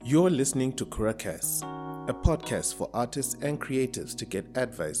You're listening to Kwirirai, a podcast for artists and creatives to get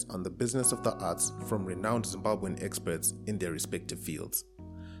advice on the business of the arts from renowned Zimbabwean experts in their respective fields.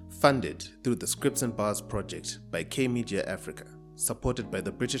 Funded through the Scripts and Bars project by K Media Africa, supported by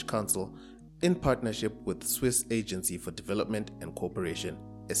the British Council in partnership with Swiss Agency for Development and Cooperation,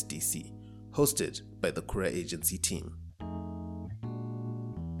 SDC, hosted by the Kwirirai Agency team.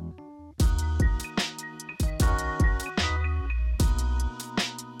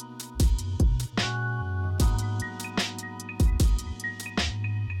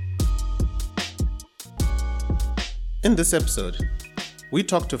 In this episode, we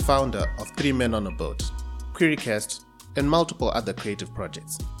talk to founder of Three Men on a Boat, Kwirirai, and multiple other creative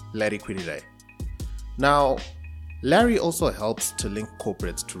projects, Larry Kwirirai. Now, Larry also helps to link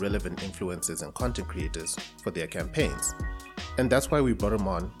corporates to relevant influencers and content creators for their campaigns, and that's why we brought him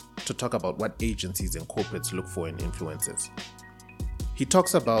on to talk about what agencies and corporates look for in influencers. He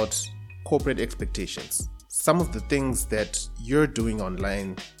talks about corporate expectations, some of the things that you're doing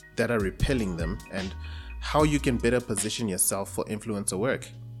online that are repelling them, and how you can better position yourself for influencer work.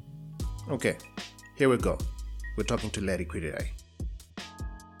 Okay, here we go. We're talking to Larry Kwirirai.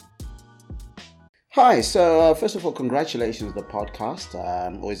 Hi, so first of all, congratulations on the podcast.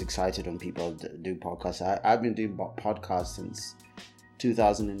 I'm always excited when people do podcasts. I've been doing podcasts since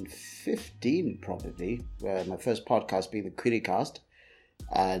 2015, probably, where my first podcast being the Kwirirai,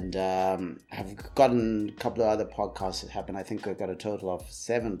 and have gotten a couple of other podcasts that happen. I think I've got a total of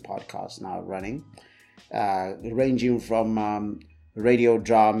 7 podcasts now running. Ranging from radio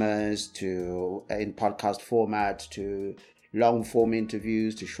dramas to in podcast format to long form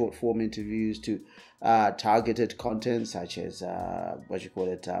interviews to short form interviews to targeted content such as the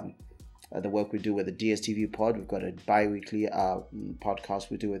work we do with the DSTV pod. We've got a bi-weekly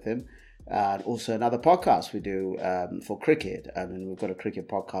podcast we do with him, and also another podcast we do for cricket. And we've got a cricket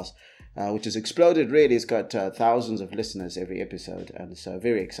podcast which has exploded. Really, it's got thousands of listeners every episode, and so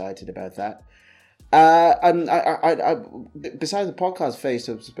very excited about that. And I besides the podcast phase,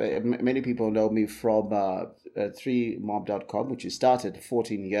 many people know me from 3mob.com, which was started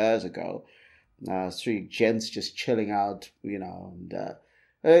 14 years ago. 3 gents just chilling out, and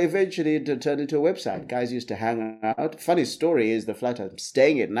eventually it turned into a website. Guys used to hang out. Funny story is the flat I'm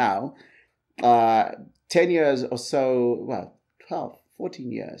staying in now, 10 years or so,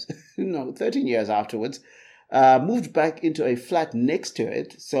 14 years, 13 years afterwards, moved back into a flat next to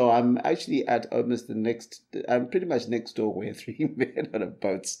it. So I'm actually at almost I'm pretty much next door where 3 Men on a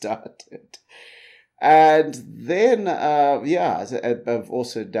Boat started. And then, I've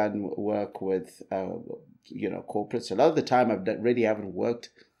also done work with, corporates. A lot of the time I really haven't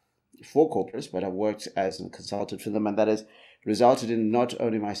worked for corporates, but I've worked as a consultant for them. And that has resulted in not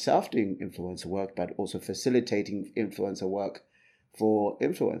only myself doing influencer work, but also facilitating influencer work for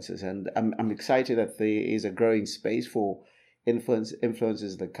influencers. And I'm excited that there is a growing space for influencers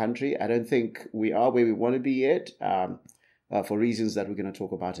in the country. I don't think we are where we want to be yet, for reasons that we're going to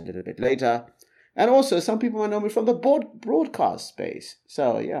talk about a little bit later. And also, some people might know me from the broadcast space.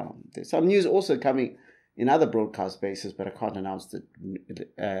 So, yeah, there's some news also coming in other broadcast spaces, but I can't announce it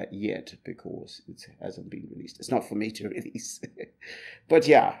yet because it hasn't been released. It's not for me to release. But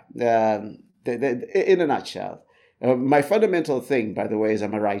yeah, in a nutshell, my fundamental thing, by the way, is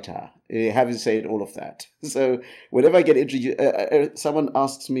I'm a writer. Having said all of that, so whenever I get introduced, someone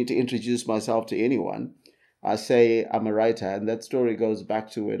asks me to introduce myself to anyone, I say I'm a writer, and that story goes back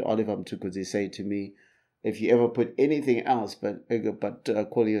to when Oliver Mtukudzi said to me, "If you ever put anything else but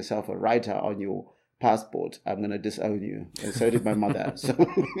calling yourself a writer on your passport, I'm going to disown you." And so did my mother. So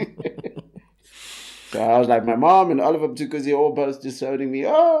I was like, my mom and Oliver Mtukudzi all both disowning me.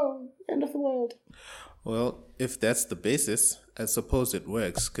 Oh, end of the world. Well, if that's the basis, I suppose it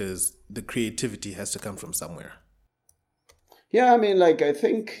works because the creativity has to come from somewhere. Yeah, I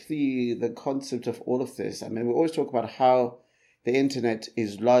think the concept of all of this, we always talk about how the internet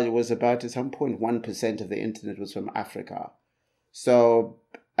is large. It was about at some point 1% of the internet was from Africa. So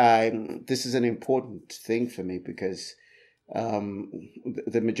this is an important thing for me because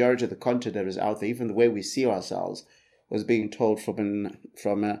the majority of the content that is out there, even the way we see ourselves, was being told from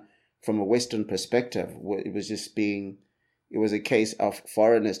a Western perspective. It was a case of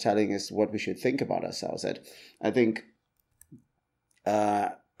foreigners telling us what we should think about ourselves. I think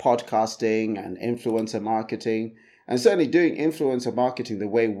podcasting and influencer marketing, and certainly doing influencer marketing the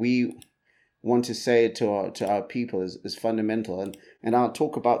way we want to say it to our people is fundamental. And I'll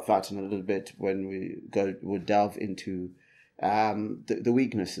talk about that in a little bit when we'll delve into the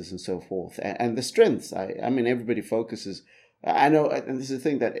weaknesses and so forth and the strengths. Everybody focuses. I know, and this is the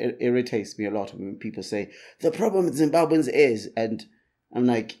thing that irritates me a lot when people say the problem with Zimbabweans is, and I'm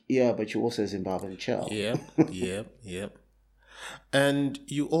like, yeah, but you're also Zimbabwean, chill. Yep. And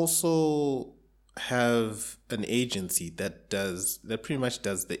you also have an agency that pretty much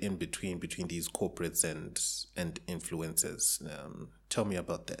does the in between these corporates and influencers. Tell me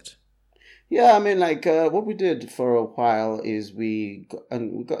about that. Yeah, I mean, like what we did for a while is we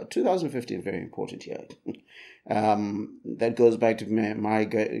got 2015, very important year. That goes back to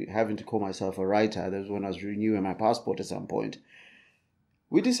having to call myself a writer. That was when I was renewing my passport at some point.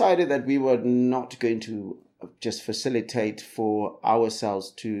 We decided that we were not going to just facilitate for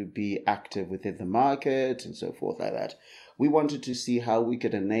ourselves to be active within the market and so forth like that. We wanted to see how we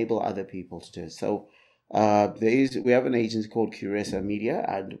could enable other people to do it. So we have an agency called Kwirirai Media,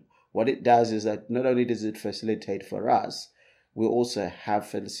 and what it does is that not only does it facilitate for us, we also have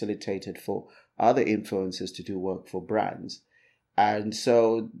facilitated for other influencers to do work for brands. And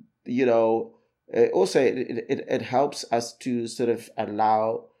so, also it helps us to sort of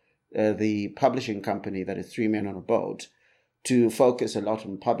allow the publishing company, that is Three Men on a Boat, to focus a lot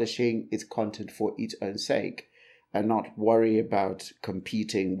on publishing its content for its own sake and not worry about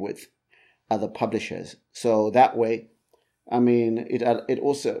competing with other publishers. So that way, I mean, it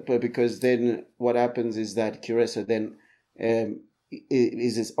also, but because then what happens is that Kwirirai then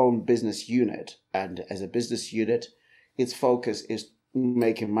is its own business unit, and as a business unit, its focus is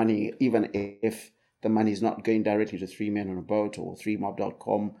making money, even if the money is not going directly to Three Men on a Boat or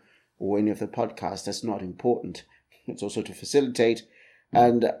 3mob.com or any of the podcasts. That's not important. It's also to facilitate.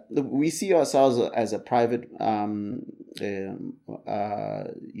 And we see ourselves as a private,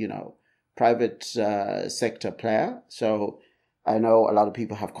 private sector player. So I know a lot of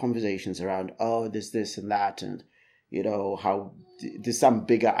people have conversations around, oh, this, and that, and how there's some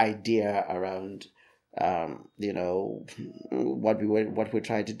bigger idea around, what we're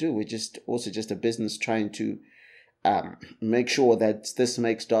trying to do. We're just a business trying to make sure that this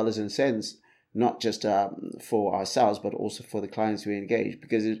makes dollars and cents, not just for ourselves, but also for the clients we engage,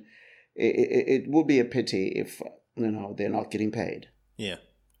 because it would be a pity if they're not getting paid. Yeah.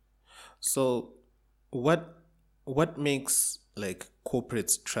 So what makes like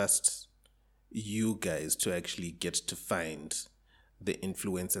corporates trust you guys to actually get to find the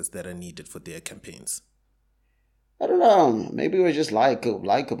influencers that are needed for their campaigns? I don't know. Maybe we're just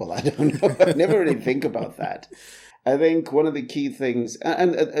likable. I don't know. I never really think about that. I think one of the key things,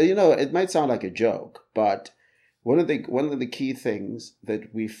 and it might sound like a joke, but one of the key things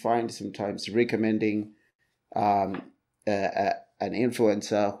that we find sometimes recommending an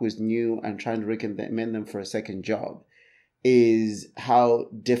influencer who's new and trying to recommend them for a second job is how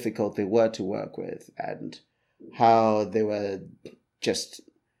difficult they were to work with, and how they were just,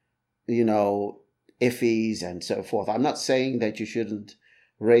 iffies and so forth. I'm not saying that you shouldn't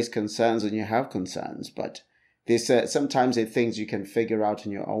raise concerns when you have concerns, but there's sometimes there are things you can figure out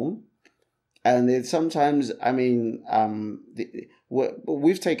on your own. And then sometimes, I mean,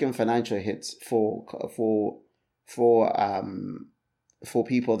 we've taken financial hits for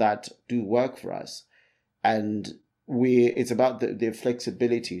people that do work for us, and it's about the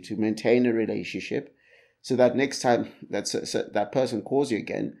flexibility to maintain a relationship, so that next time that person calls you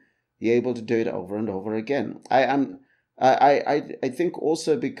again, you're able to do it over and over again. I think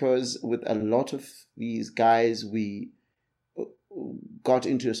also because with a lot of these guys, we got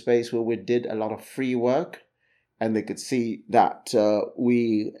into a space where we did a lot of free work, and they could see that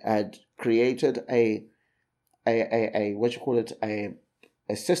we had created a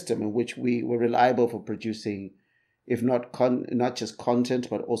system in which we were reliable for producing, if not just content,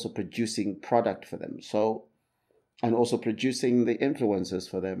 but also producing product for them. So, and also producing the influencers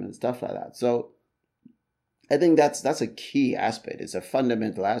for them and stuff like that. So I think that's a key aspect. It's a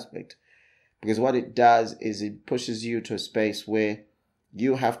fundamental aspect, because what it does is it pushes you to a space where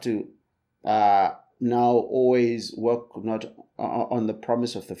you have to now always work not on the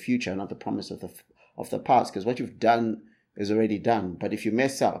promise of the future, not the promise of the past, because what you've done is already done. But if you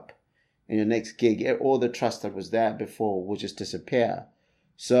mess up in your next gig, all the trust that was there before will just disappear.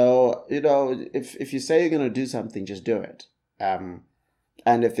 So, if you say you're going to do something, just do it. And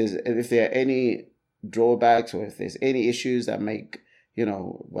if there are any drawbacks, or if there's any issues that make,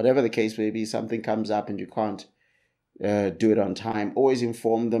 whatever the case may be, something comes up and you can't do it on time, always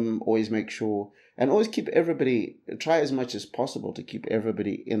inform them, always make sure, and always try as much as possible to keep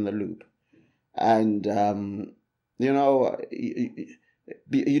everybody in the loop. And, you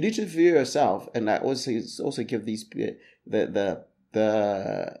need to view yourself, and I also give these the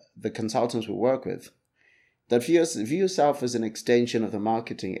consultants we work with, that view yourself as an extension of the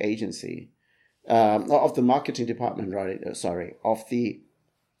marketing agency, of the marketing department,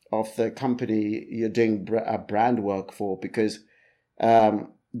 of the company you're doing brand work for, because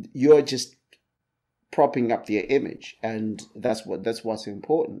you're just propping up their image, and that's what's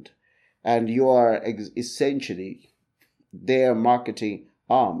important. And you are essentially their marketing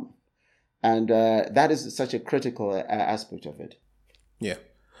arm, and that is such a critical aspect of it. Yeah.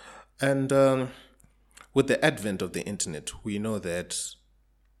 And with the advent of the internet, we know that,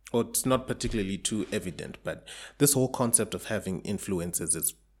 or it's not particularly too evident, but this whole concept of having influencers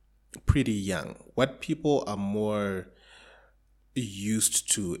is pretty young. What people are more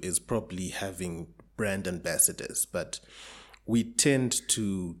used to is probably having brand ambassadors, but we tend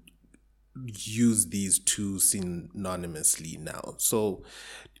to use these two synonymously now. So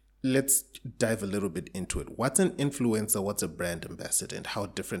let's dive a little bit into it. What's an influencer? What's a brand ambassador? And how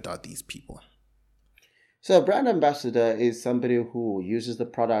different are these people? So a brand ambassador is somebody who uses the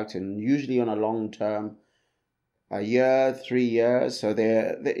product, and usually on a long term, a year, 3 years. So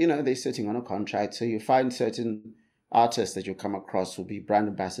they're sitting on a contract. So you find certain artists that you come across will be brand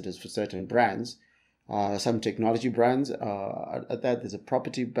ambassadors for certain brands. Some technology brands. At that, there's a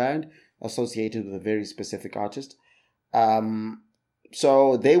property brand associated with a very specific artist.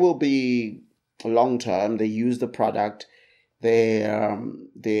 So they will be long term. They use the product. They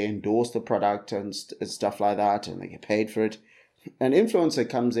endorse the product and stuff like that, and they get paid for it. An influencer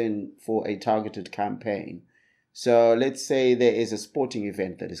comes in for a targeted campaign. So let's say there is a sporting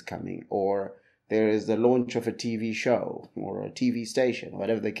event that is coming, or there is the launch of a TV show or a TV station,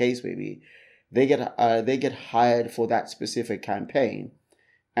 whatever the case may be. They get hired for that specific campaign,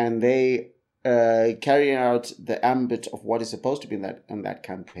 and they carry out the ambit of what is supposed to be in that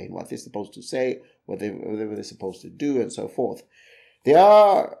campaign, what they're supposed to say, whatever they're supposed to do, and so forth. There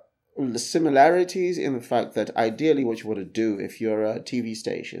are similarities in the fact that ideally what you want to do if you're a TV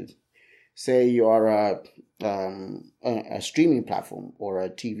station, say you are a streaming platform or a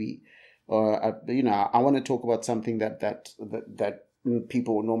TV, or I want to talk about something that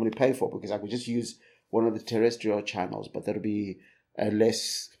people normally pay for, because I could just use one of the terrestrial channels, but there'll be a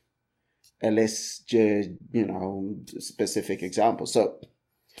less specific example. So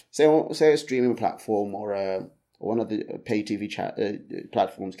say a streaming platform or one of the pay TV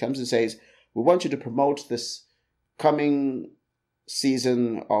platforms comes and says, we want you to promote this coming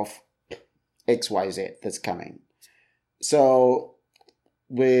season of XYZ that's coming. So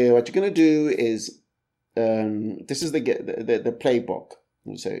what you're going to do is, this is the playbook.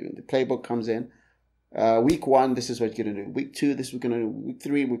 So the playbook comes in. Week 1, this is what you're going to do. Week 2, this is what we're going to do. Week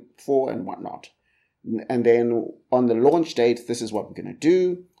 3, week 4, and whatnot. And then on the launch date, this is what we're going to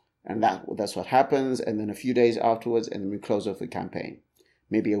do. And that's what happens. And then a few days afterwards, and then we close off the campaign.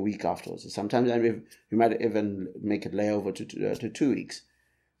 Maybe a week afterwards. Sometimes we might even make it lay over to 2 weeks.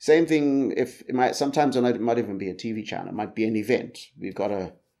 Same thing, sometimes it might even be a TV channel. It might be an event. We've got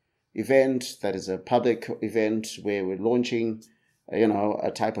a event that is a public event where we're launching,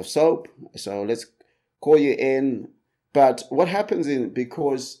 a type of soap. So let's call you in. But what happens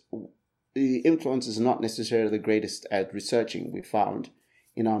because the influence is not necessarily the greatest at researching, we found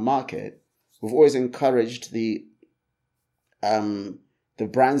in our market, we've always encouraged the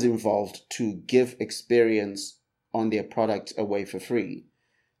brands involved to give experience on their product away for free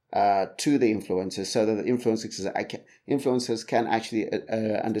to the influencers, so that the influencers can actually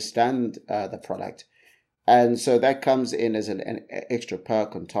understand the product. And so that comes in as an extra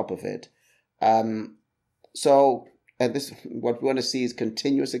perk on top of it. So what we want to see is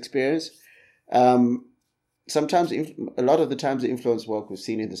continuous experience. Sometimes, a lot of the times, the influence work we've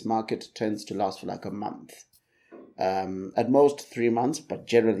seen in this market tends to last for like a month. At most 3 months, but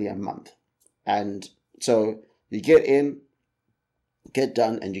generally a month. And so you get in, get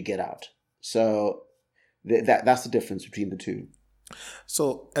done, and you get out. So that's the difference between the two.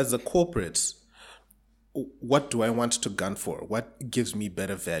 So as a corporate, what do I want to gun for? What gives me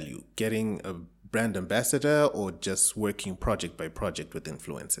better value? Getting a brand ambassador or just working project by project with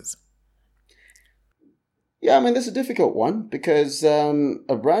influencers? Yeah, I mean, that's a difficult one, because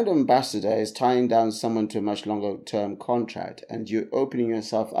a brand ambassador is tying down someone to a much longer term contract, and you're opening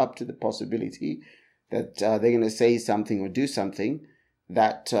yourself up to the possibility that they're going to say something or do something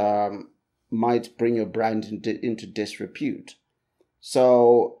that might bring your brand into disrepute.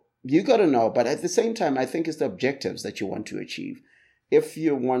 So you got to know, but at the same time, I think it's the objectives that you want to achieve. If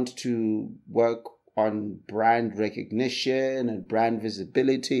you want to work on brand recognition and brand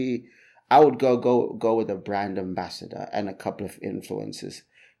visibility, I would go with a brand ambassador and a couple of influencers.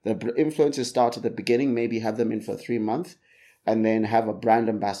 The influencers start at the beginning, maybe have them in for 3 months, and then have a brand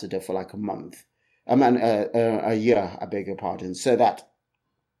ambassador for like a month. A year, I beg your pardon, so that,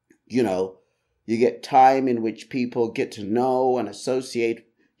 you get time in which people get to know and associate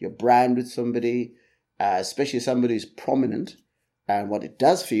your brand with somebody, especially somebody who's prominent. And what it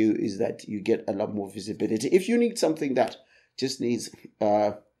does for you is that you get a lot more visibility. If you need something that just needs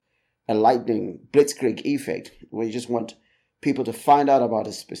a lightning blitzkrieg effect, where you just want people to find out about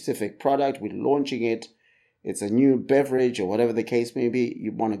a specific product, we're launching it, it's a new beverage or whatever the case may be,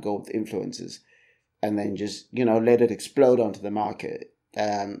 you want to go with influencers and then just, let it explode onto the market.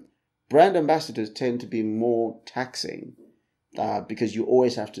 Brand ambassadors tend to be more taxing because you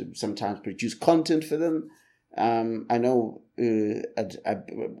always have to sometimes produce content for them. I know we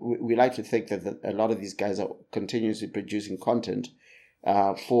like to think that a lot of these guys are continuously producing content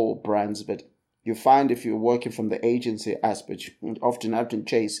for brands, but you find if you're working from the agency aspect, you often have to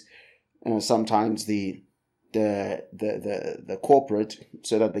chase sometimes the corporate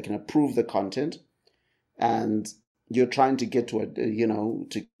so that they can approve the content, and you're trying to get to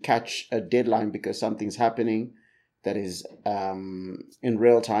to catch a deadline because something's happening that is in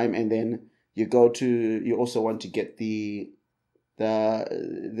real time, and then you also want to get the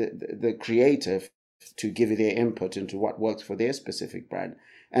creative to give you their input into what works for their specific brand.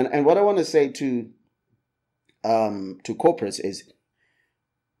 And what I want to say to corporates is,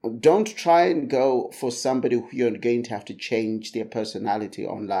 don't try and go for somebody who you're going to have to change their personality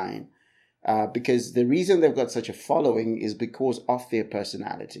online, because the reason they've got such a following is because of their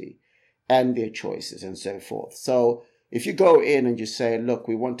personality and their choices and so forth. So if you go in and you say, look,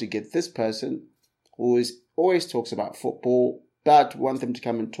 we want to get this person who always talks about football, but want them to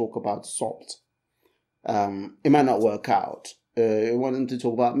come and talk about salt, it might not work out. You want them to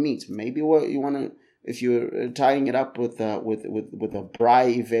talk about meat. Maybe you want to, if you're tying it up with a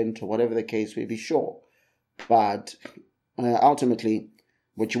braai event or whatever the case may be, sure. But ultimately,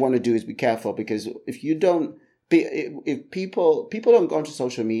 what you want to do is be careful, because if you don't, if people don't go onto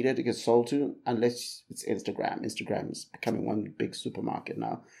social media to get sold to unless it's Instagram. Instagram is becoming one big supermarket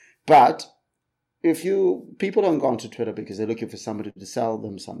now. But people don't go onto Twitter because they're looking for somebody to sell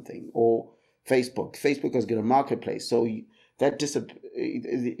them something, or Facebook has got a marketplace, so that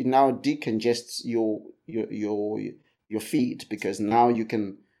now decongests your feed, because now you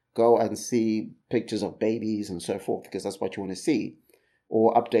can go and see pictures of babies and so forth, because that's what you want to see,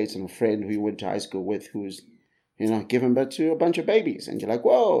 or updates on a friend who you went to high school with who's given birth to a bunch of babies, and you're like,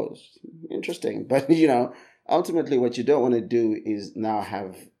 whoa, interesting. But ultimately what you don't want to do is now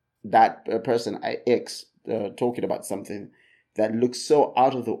have that person X talking about something that looks so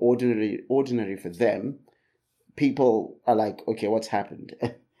out of the ordinary for them. People are like, okay, what's happened?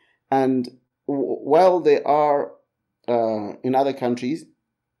 And while there are in other countries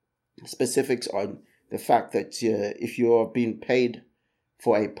specifics on the fact that if you're being paid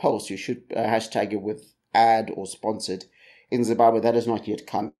for a post, you should hashtag it with ad or sponsored. In Zimbabwe, that has not yet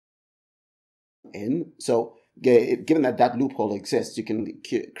come in. So given that loophole exists, you can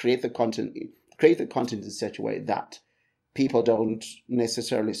create the content in such a way that people don't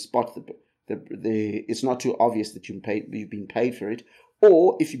necessarily spot it's not too obvious that you've been paid for it,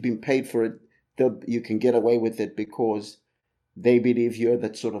 or if you've been paid for it, you can get away with it because they believe you're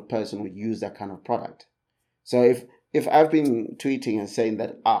that sort of person who use that kind of product. So if I've been tweeting and saying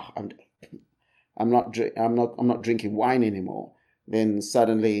that I'm not drinking wine anymore, then I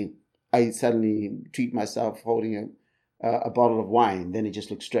suddenly tweet myself holding a bottle of wine, then it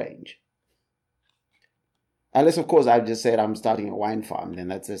just looks strange. Unless, of course, I've just said I'm starting a wine farm, then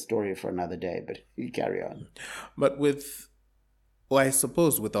that's a story for another day, but you carry on. But I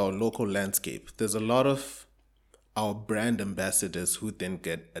suppose with our local landscape, there's a lot of our brand ambassadors who then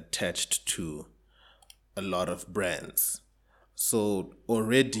get attached to a lot of brands. So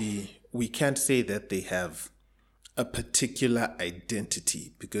already we can't say that they have a particular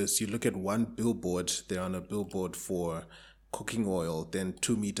identity, because you look at one billboard, they're on a billboard for cooking oil, then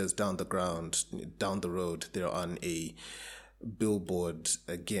 2 meters down the road, they're on a billboard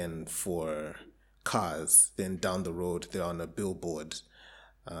again for cars, then down the road, they're on a billboard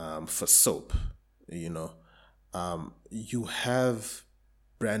for soap, you have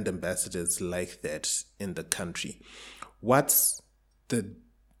brand ambassadors like that in the country. What's the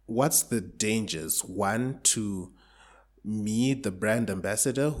dangers, one, to me, the brand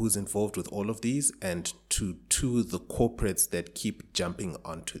ambassador who's involved with all of these, and two, the corporates that keep jumping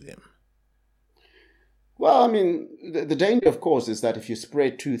onto them? Well, I mean, the danger, of course, is that if you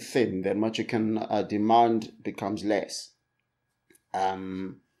spread too thin, then what you can demand becomes less.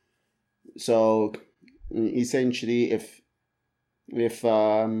 So essentially, if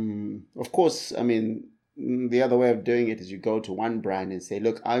of course, I mean, the other way of doing it is you go to one brand and say,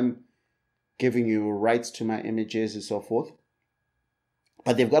 look, I'm giving you rights to my images and so forth,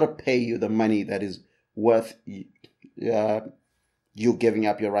 but they've got to pay you the money that is worth you giving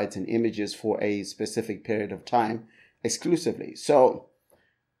up your rights and images for a specific period of time, exclusively. So,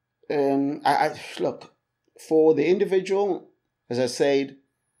 I look, for the individual, as I said,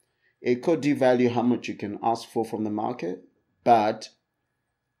 it could devalue how much you can ask for from the market, but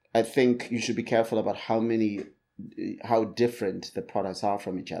I think you should be careful about how different the products are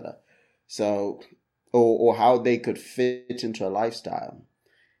from each other. So, or how they could fit into a lifestyle.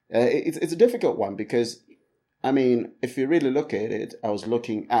 It's a difficult one because, I mean, if you really look at it, I was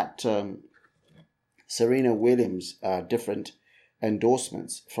looking at Serena Williams' different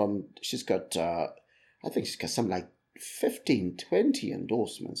endorsements from, I think she's got something like 15, 20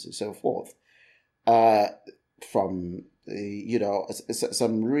 endorsements and so forth. From,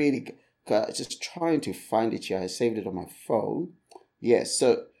 some really, just trying to find it here. I saved it on my phone. Yes,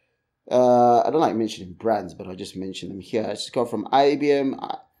 so I don't like mentioning brands, but I'll just mention them here. It's got from IBM,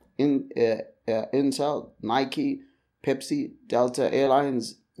 Intel, Nike, Pepsi, Delta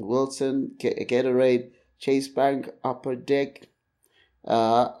Airlines, Wilson, Gatorade, Chase Bank, Upper Deck,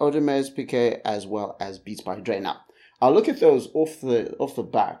 Audemars Piguet, as well as Beats by Dre. Now, I'll look at those off the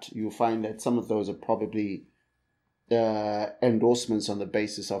bat. You'll find that some of those are probably endorsements on the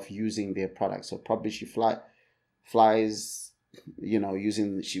basis of using their products. So probably she flies,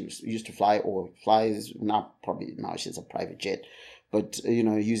 she used to fly or flies, not probably now she's a private jet, but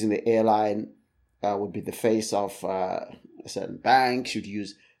using the airline would be the face of a certain bank. She'd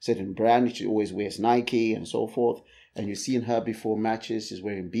use certain brand. She always wears Nike and so forth. And you've seen her before matches. She's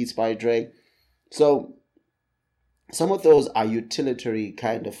wearing Beats by Dre. So some of those are utilitarian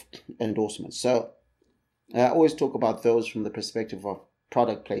kind of endorsements. So I always talk about those from the perspective of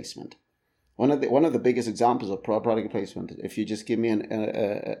product placement. One of the biggest examples of product placement, if you just give me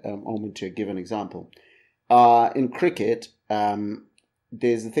a moment to give an example, in cricket,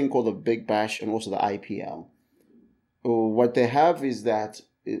 there's a thing called the Big Bash and also the IPL. What they have is that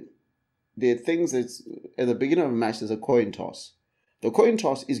there are things that's at the beginning of a match. There's a coin toss. The coin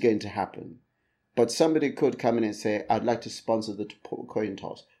toss is going to happen, but somebody could come in and say, "I'd like to sponsor the coin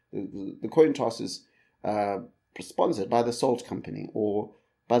toss." The coin toss is sponsored by the salt company or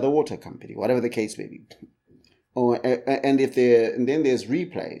by the water company, whatever the case may be. And then there's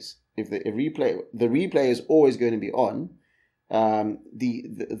replays. If the replay is always going to be on.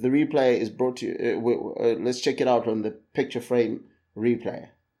 The replay is brought to you. Let's check it out on the picture frame replay.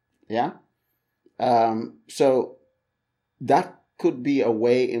 Yeah. So that could be a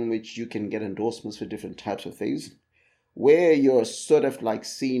way in which you can get endorsements for different types of things, where you're sort of like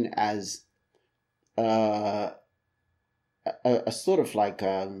seen as a sort of like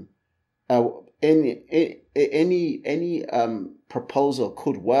any proposal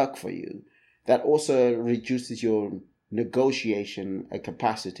could work for you. That also reduces your negotiation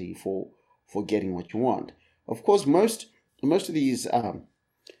capacity for getting what you want. Of course, most of these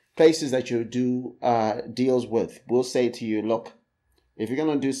places that you do deals with will say to you, look, if you're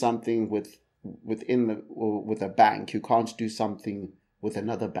going to do something with a bank, you can't do something with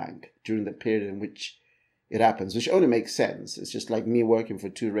another bank during the period in which it happens, which only makes sense. It's just like me working for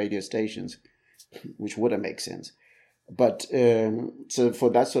 2 radio stations, which wouldn't make sense. But so for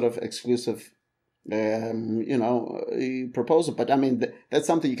that sort of exclusive proposal, but I mean that's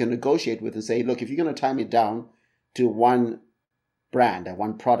something you can negotiate with and say, look, if you're going to tie me down to one brand and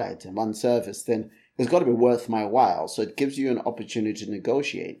one product and one service, then it's got to be worth my while. So it gives you an opportunity to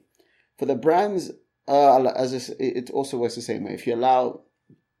negotiate. For the brands, it also works the same way. If you allow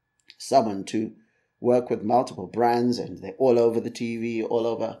someone to work with multiple brands and they're all over the TV, all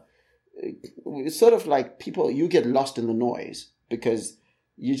over, it's sort of like you get lost in the noise because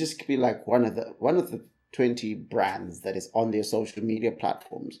you just be like one of the 20 brands that is on their social media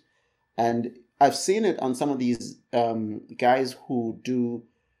platforms. And I've seen it on some of these guys who do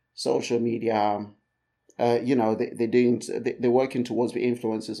social media. They're working towards the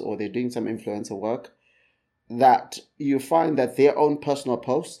influencers, or they're doing some influencer work. That you find that their own personal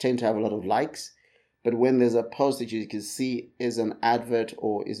posts tend to have a lot of likes, but when there's a post that you can see is an advert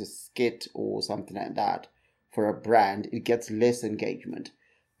or is a skit or something like that for a brand, it gets less engagement.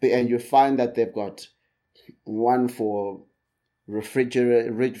 And you find that they've got one for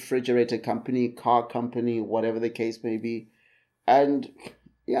refrigerator company, car company, whatever the case may be. And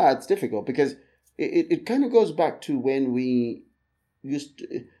yeah, it's difficult because it kind of goes back to when we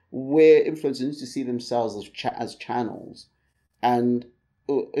where influencers used to see themselves as channels. And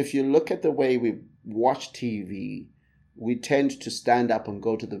if you look at the way we watch TV, we tend to stand up and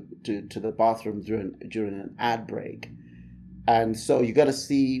go to the bathroom during an ad break. And so you got to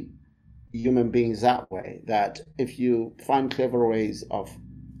see human beings that way, that if you find clever ways of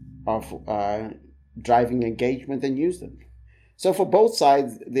driving engagement, then use them. So for both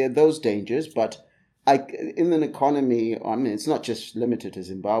sides, there are those dangers, but in an economy, I mean, it's not just limited to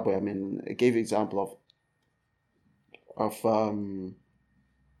Zimbabwe. I mean, I gave you example of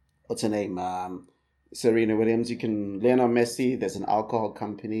what's her name, Serena Williams. You can Lionel Messi. There's an alcohol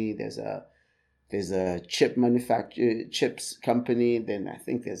company. There's a chips company. Then I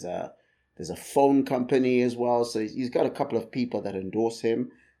think there's a phone company as well. So he's got a couple of people that endorse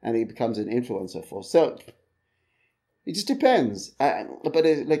him, and he becomes an influencer for. So it just depends.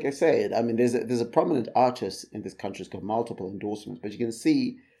 Like I said, I mean, there's a prominent artist in this country who's got multiple endorsements, but you can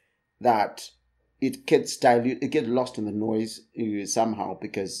see that it gets diluted, it gets lost in the noise somehow,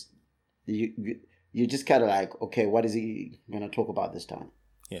 because you just kind of like, okay, what is he going to talk about this time?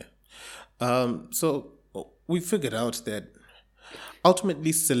 Yeah. So we figured out that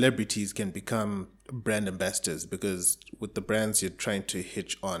ultimately celebrities can become brand ambassadors, because with the brands, you're trying to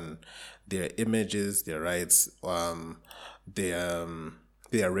hitch on their images, their rights, their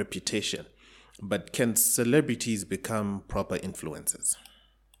reputation. But can celebrities become proper influencers?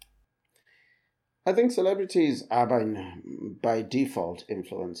 I think celebrities are by default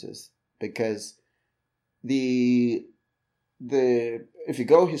influencers, because the if you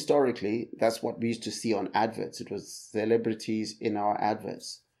go historically, that's what we used to see on adverts. It was celebrities in our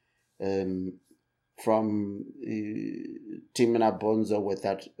adverts, from Timina Bonzo with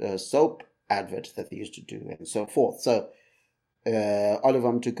that soap advert that they used to do, and so forth. So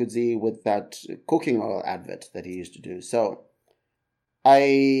Oliver Mtukudzi with that cooking oil advert that he used to do. So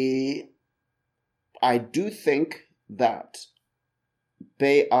I do think that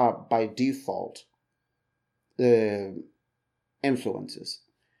they are by default influencers.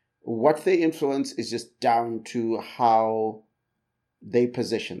 What they influence is just down to how they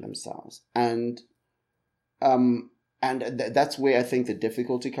position themselves, and that's where I think the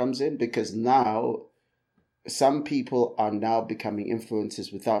difficulty comes in, because now some people are now becoming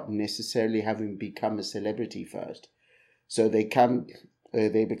influencers without necessarily having become a celebrity first. So they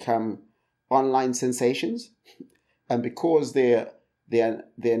become online sensations, and because their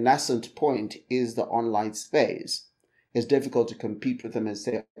nascent point is the online space, it's difficult to compete with them and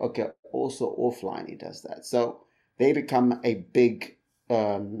say, okay, also offline he does that. So they become a big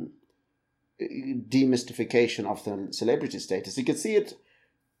demystification of the celebrity status. You can see it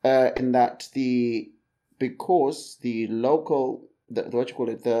in that because the local what you call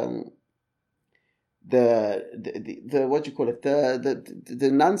it the what you call it the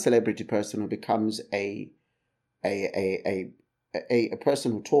non-celebrity person who becomes a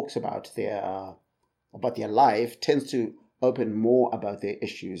person who talks about their life tends to open more about their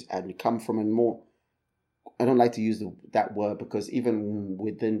issues and come from a more, I don't like to use that word, because even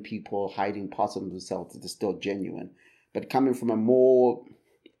within people hiding parts of themselves, they're still genuine, but coming from a more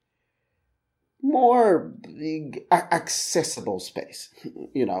accessible space.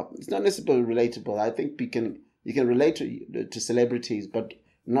 It's not necessarily relatable. I think you can relate to celebrities, but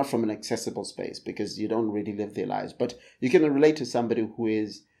not from an accessible space, because you don't really live their lives. But you can relate to somebody who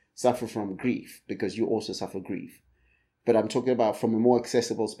suffer from grief, because you also suffer grief. But I'm talking about from a more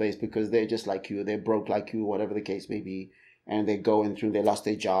accessible space, because they're just like you, they're broke like you, whatever the case may be, and they're going through, they lost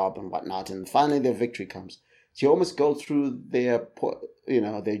their job and whatnot, and finally their victory comes. So you almost go through their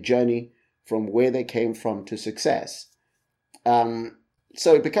journey from where they came from to success.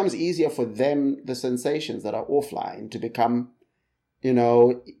 So it becomes easier for them, the sensations that are offline, to become,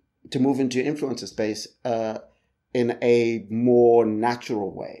 to move into influencer space in a more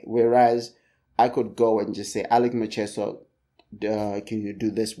natural way. Whereas I could go and just say, Alec Macheso, can you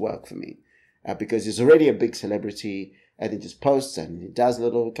do this work for me? Because he's already a big celebrity, and he just posts and he does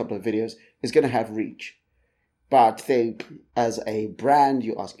a couple of videos. He's going to have reach. But as a brand,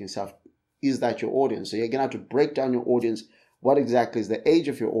 you ask yourself, is that your audience? So you're going to have to break down your audience. What exactly is the age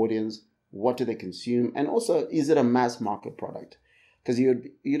of your audience? What do they consume? And also, is it a mass market product? Because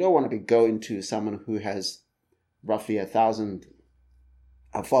you don't want to be going to someone who has roughly 1,000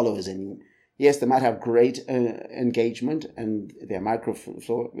 followers, and yes, they might have great engagement, and they're micro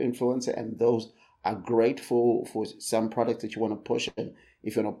influencer, and those are great for some products that you want to push, and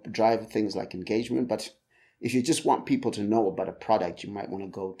if you want to drive things like engagement. But if you just want people to know about a product, you might want to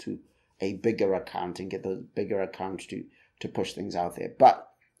go to a bigger account and get those bigger accounts to push things out there. But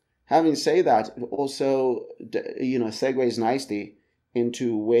having said that, it also segues nicely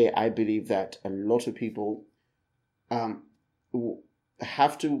into where I believe that a lot of people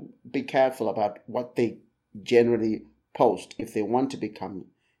have to be careful about what they generally post if they want to become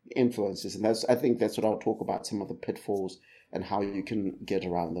influencers. And I think that's what I'll talk about, some of the pitfalls and how you can get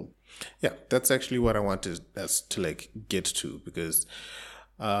around them. Yeah, that's actually what I wanted us to get to, because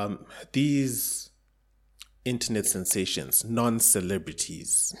these internet sensations,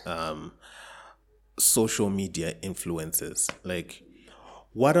 non-celebrities, social media influencers? Like,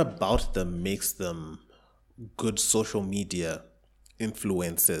 what about them makes them good social media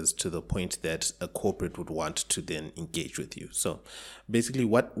influencers to the point that a corporate would want to then engage with you? So basically,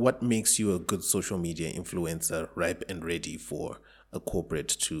 what makes you a good social media influencer, ripe and ready for a corporate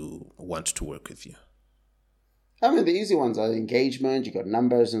to want to work with you? I mean, the easy ones are engagement, you got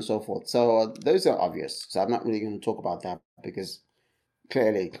numbers and so forth. So those are obvious. So I'm not really going to talk about that because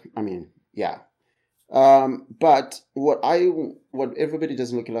clearly, I mean, yeah. But what everybody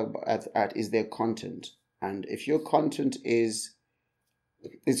doesn't look at is their content. And if your content is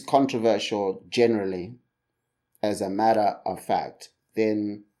controversial generally, as a matter of fact,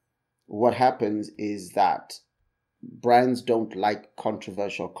 then what happens is that brands don't like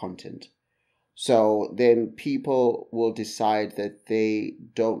controversial content. So then people will decide that they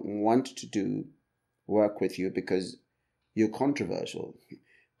don't want to do work with you because you're controversial.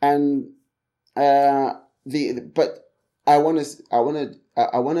 And but I want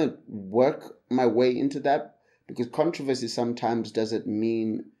to work my way into that, because controversy sometimes doesn't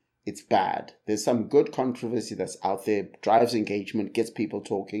mean it's bad. There's some good controversy that's out there, drives engagement, gets people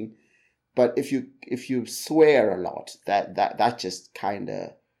talking. But if you swear a lot, that just kind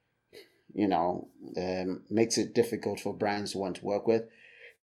of makes it difficult for brands to want to work with.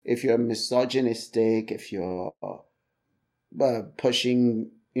 If you're misogynistic, if you're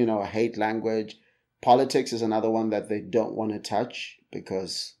pushing, hate language, politics is another one that they don't want to touch,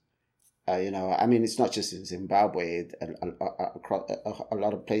 because, I mean, it's not just in Zimbabwe, across a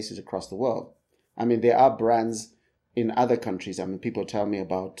lot of places across the world. I mean, there are brands in other countries. I mean, people tell me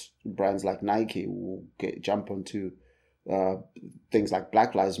about brands like Nike who jump onto uh, things like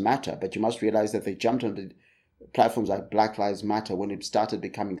Black Lives Matter, but you must realize that they jumped onto platforms like Black Lives Matter when it started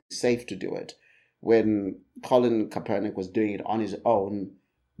becoming safe to do it. When Colin Kaepernick was doing it on his own,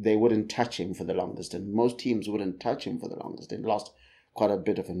 they wouldn't touch him for the longest, and most teams wouldn't touch him for the longest. It lost quite a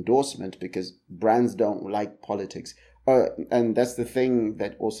bit of endorsement because brands don't like politics. And that's the thing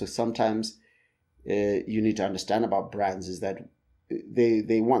that also sometimes you need to understand about brands, is that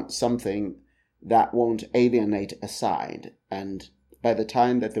they want something that won't alienate a side. And by the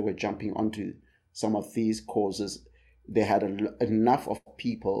time that they were jumping onto some of these causes, they had enough of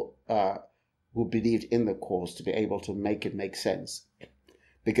people who believed in the cause to be able to make it make sense.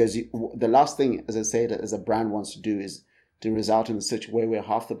 Because the last thing, as I said, as a brand wants to do is to result in such a way where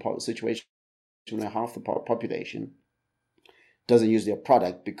half the situation where half the population doesn't use their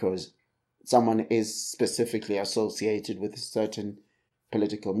product because someone is specifically associated with a certain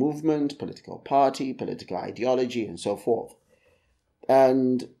political movement, political party, political ideology, and so forth.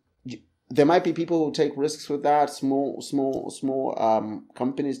 And there might be people who take risks with that. Small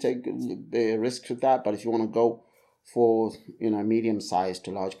companies take risks with that. But if you want to go for medium-sized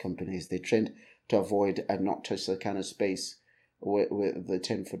to large companies, they trend to avoid and not touch the kind of space with the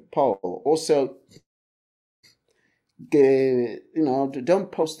 10-foot pole. Also,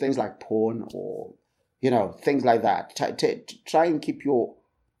 don't post things like porn or things like that. Try and keep your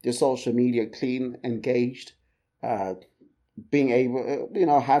social media clean, engaged, being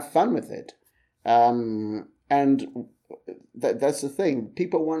able have fun with it. And that's the thing.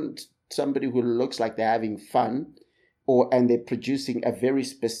 People want somebody who looks like they're having fun, and they're producing a very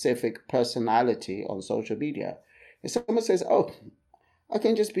specific personality on social media. If someone says, "Oh, I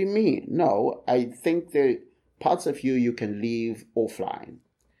can just be me," no, I think there are parts of you can leave offline.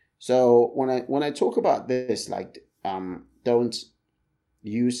 So when I talk about this, like, don't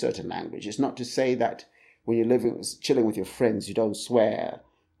use certain language. It's not to say that when you're chilling with your friends, you don't swear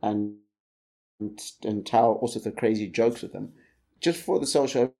and tell all sorts of crazy jokes with them. Just for the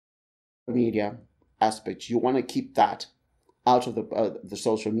social media aspect, you want to keep that out of the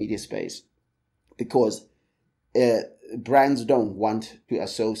social media space, because brands don't want to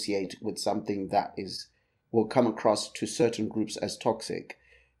associate with something that will come across to certain groups as toxic.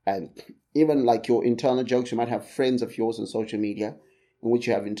 And even like your internal jokes, you might have friends of yours on social media in which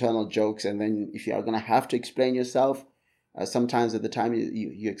you have internal jokes, and then if you are going to have to explain yourself, sometimes at the time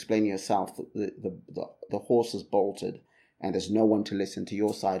you explain yourself, the horse is bolted and there's no one to listen to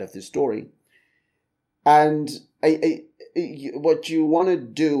your side of the story. And what you want to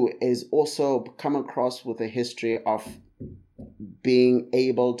do is also come across with a history of being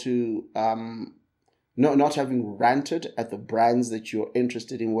able to not having ranted at the brands that you're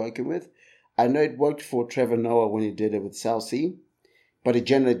interested in working with. I know it worked for Trevor Noah when he did it with Celsea, but it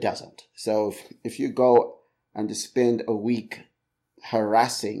generally doesn't. So if you go and to spend a week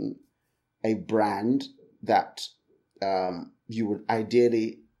harassing a brand that you would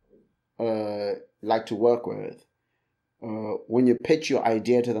ideally like to work with, when you pitch your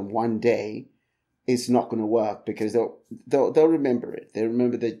idea to them one day, it's not going to work, because they'll remember it. They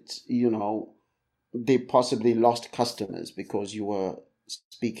remember that, they possibly lost customers because you were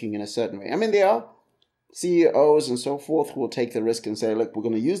speaking in a certain way. I mean, there are CEOs and so forth who will take the risk and say, look, we're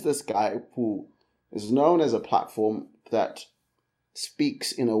going to use this guy who is known as a platform that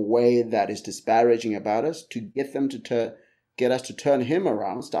speaks in a way that is disparaging about us, to get them to get us to turn him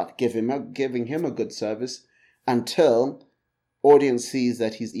around, start giving him a good service, until audience sees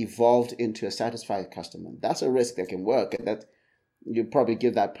that he's evolved into a satisfied customer. That's a risk that can work, and that you probably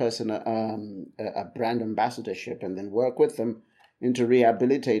give that person a brand ambassadorship, and then work with them into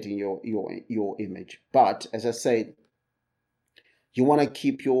rehabilitating your image. But as I say, you want to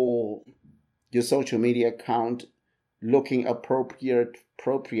keep your social media account looking appropriate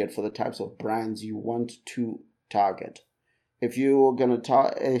for the types of brands you want to target. If you're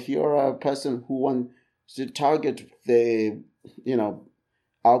if you're a person who wants to target the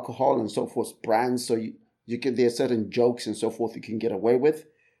alcohol and so forth brands, so you can, there are certain jokes and so forth you can get away with.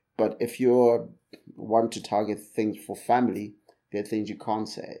 But if you want to target things for family, there are things you can't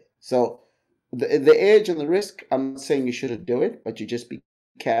say. So the edge and the risk, I'm not saying you shouldn't do it, but you just be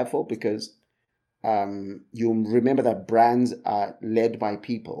careful, because you remember that brands are led by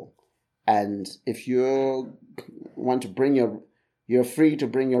people. And if you want to you're free to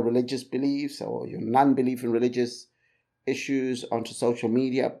bring your religious beliefs or your non-belief in religious issues onto social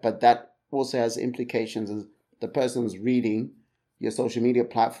media, but that also has implications as the person's reading your social media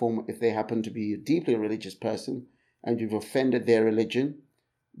platform. If they happen to be a deeply religious person and you've offended their religion,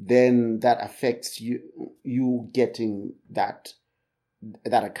 then that affects you getting that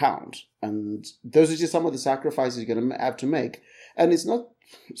account. And those are just some of the sacrifices you're going to have to make. And it's not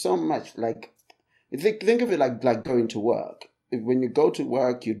so much like, think of it like going to work. When you go to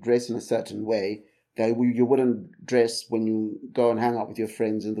work, you dress in a certain way that you wouldn't dress when you go and hang out with your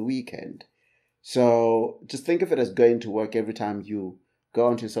friends in the weekend. So just think of it as going to work every time you go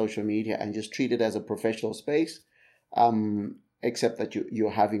onto social media, and just treat it as a professional space, except that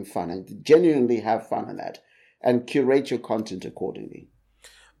you're having fun, and genuinely have fun in that, and curate your content accordingly.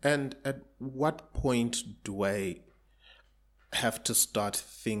 And at what point do I have to start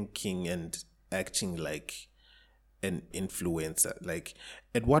thinking and acting like an influencer? Like,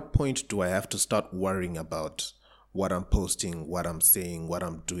 at what point do I have to start worrying about what I'm posting, what I'm saying, what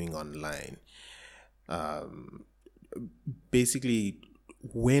I'm doing online? Basically,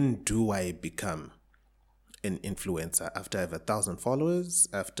 when do I become an influencer? After I have 1,000 followers?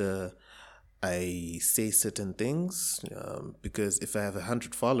 After I say certain things? Because if I have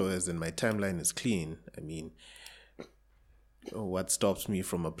 100 followers and my timeline is clean, I mean, what stops me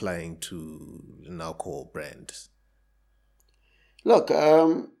from applying to an alcohol brand? Look,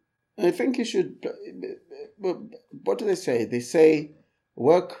 I think you should. What do they say? They say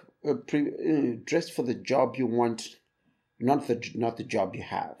work, dress for the job you want, not the job you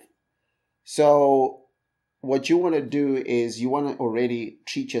have. So what you want to do is you want to already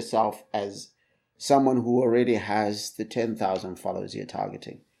treat yourself as someone who already has the 10,000 followers you're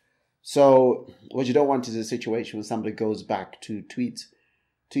targeting. So what you don't want is a situation where somebody goes back to tweet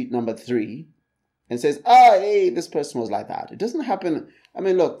number 3 and says, hey, this person was like that. It doesn't happen. I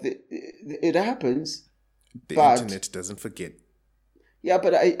mean, look, it happens. The internet doesn't forget. Yeah,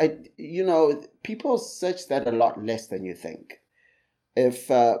 but I people search that a lot less than you think.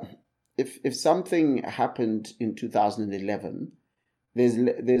 If something happened in 2011,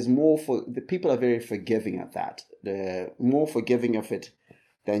 there's more the people are very forgiving of that. They're more forgiving of it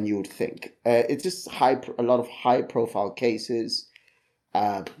than you would think. It's just a lot of high profile cases.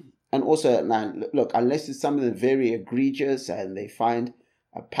 And also, now, look, unless it's something very egregious and they find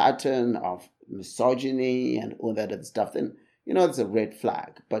a pattern of misogyny and all that other stuff, then, it's a red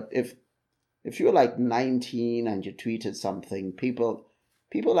flag. But if you're like 19 and you tweeted something, people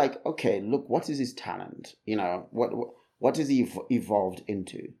like, okay, look, what is his talent? What is he evolved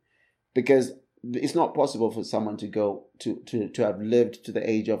into? Because it's not possible for someone to go to have lived to the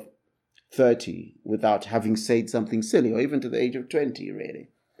age of 30 without having said something silly, or even to the age of 20, really.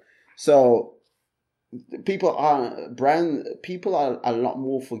 So people are a lot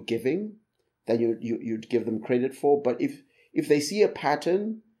more forgiving than you'd give them credit for. But if they see a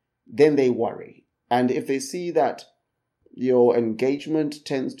pattern, then they worry. And if they see that your engagement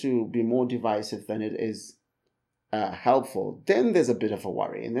tends to be more divisive than it is helpful, then there's a bit of a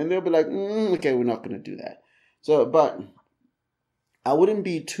worry. And then they'll be like, okay, we're not going to do that. So, but I wouldn't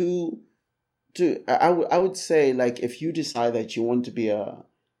be I would say, like, if you decide that you want to be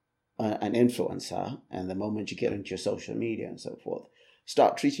an influencer, and the moment you get into your social media and so forth,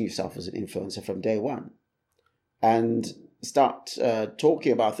 start treating yourself as an influencer from day one. And start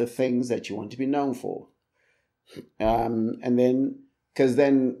talking about the things that you want to be known for. And then, because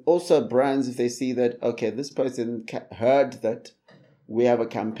then also brands, if they see that, okay, this person heard that we have a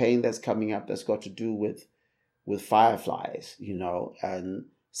campaign that's coming up that's got to do with fireflies, and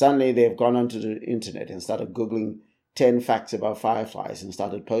suddenly they've gone onto the internet and started Googling 10 facts about fireflies and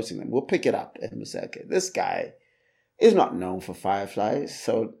started posting them. We'll pick it up and we'll say, okay, this guy is not known for fireflies,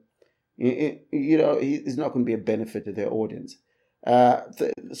 so he's not going to be a benefit to their audience.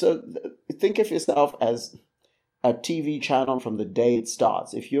 So think of yourself as a TV channel from the day it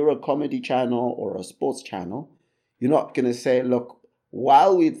starts. If you're a comedy channel or a sports channel, you're not going to say, look,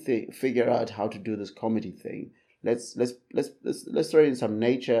 while we figure out how to do this comedy thing, let's throw in some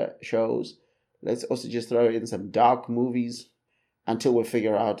nature shows. Let's also just throw in some dark movies until we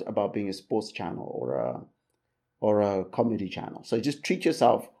figure out about being a sports channel or a comedy channel. So just treat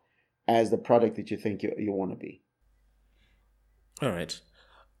yourself as the product that you think you want to be. All right.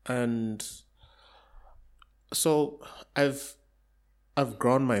 And so I've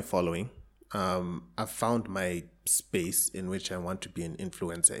grown my following. I've found my space in which I want to be an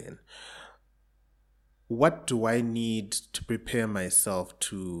influencer in. What do I need to prepare myself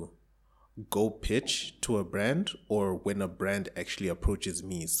to go pitch to a brand, or when a brand actually approaches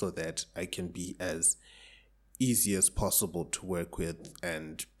me, so that I can be as easy as possible to work with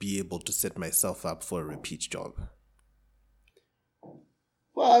and be able to set myself up for a repeat job?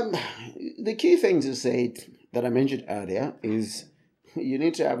 Well, the key thing to say that I mentioned earlier is you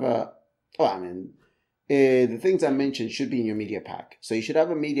need to have the things I mentioned should be in your media pack. So you should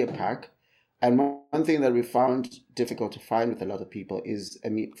have a media pack. And one thing that we found difficult to find with a lot of people is,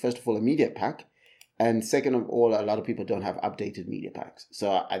 first of all, a media pack. And second of all, a lot of people don't have updated media packs.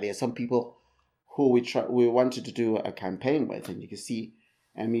 So there are some people who we wanted to do a campaign with, and you can see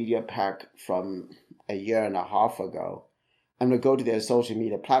a media pack from a year and a half ago. And they go to their social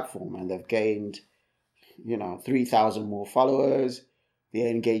media platform and they've gained, 3,000 more followers. Their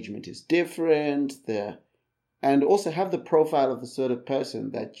engagement is different. And also have the profile of the sort of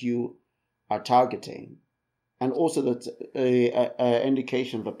person that you are targeting. And also that's an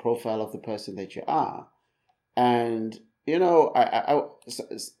indication of the profile of the person that you are. And,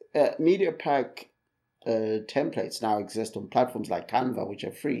 media pack templates now exist on platforms like Canva, which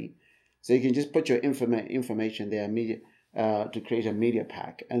are free. So you can just put your information there to create a media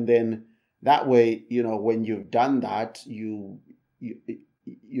pack. And then that way, when you've done that, you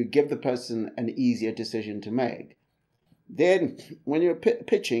give the person an easier decision to make. Then when you're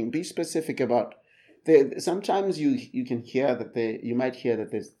pitching, be specific about sometimes you can hear that you might hear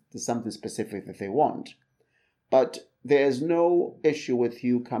that there's something specific that they want, but there's no issue with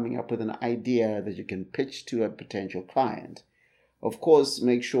you coming up with an idea that you can pitch to a potential client. Of course,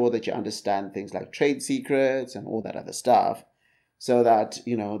 make sure that you understand things like trade secrets and all that other stuff, so that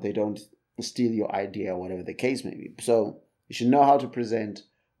they don't steal your idea, whatever the case may be. So you should know how to present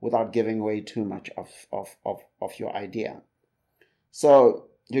without giving away too much of your idea. So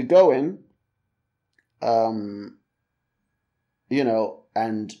you go in,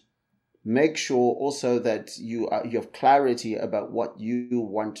 and make sure also that you have clarity about what you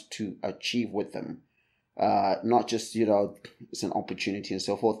want to achieve with them. Not just, it's an opportunity and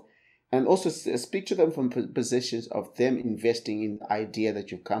so forth. And also speak to them from positions of them investing in the idea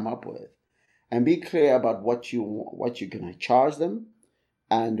that you've come up with. And be clear about what you're going to charge them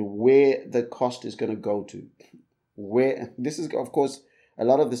and where the cost is going to go to. Where this is, of course, a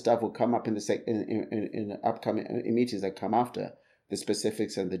lot of the stuff will come up in the upcoming meetings that come after the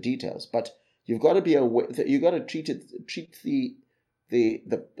specifics and the details. But you've got to be aware that you've got to treat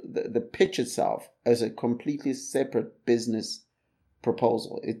the pitch itself as a completely separate business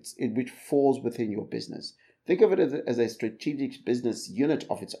proposal. Which falls within your business. Think of it as a strategic business unit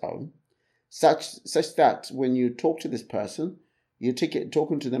of its own, such that when you talk to this person, you're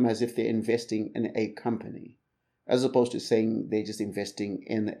talking to them as if they're investing in a company, as opposed to saying they're just investing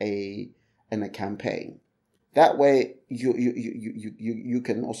in a campaign. That way, you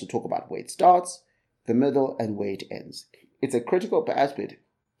can also talk about where it starts, the middle, and where it ends. It's a critical aspect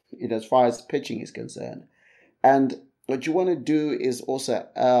as far as pitching is concerned. And what you want to do is also,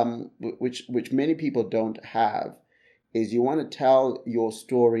 which many people don't have, is you want to tell your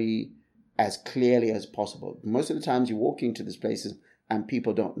story as clearly as possible. Most of the times you walk into these places and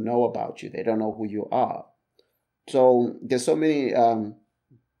people don't know about you. They don't know who you are. So there's so many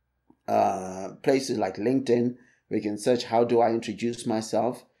places like LinkedIn where you can search, how do I introduce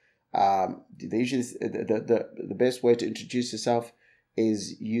myself? The best way to introduce yourself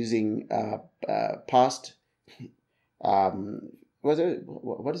is using past Was it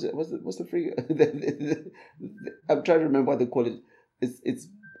what is it? What's the free? I'm trying to remember what they call it. It's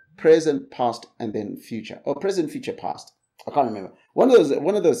present, past, and then future, or present, future, past. I can't remember one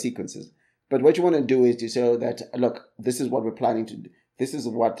of those sequences. But what you want to do is to show that, look, this is what we're planning to do. This is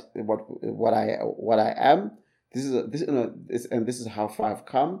what I am. This is how far I've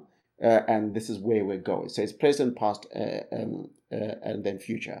come, and this is where we're going. So it's present, past, and then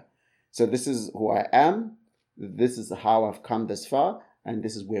future. So this is who I am. This is how I've come this far, and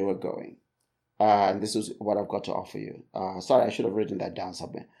this is where we're going. And this is what I've got to offer you. Sorry, I should have written that down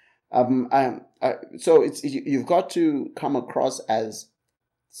somewhere. So you've got to come across as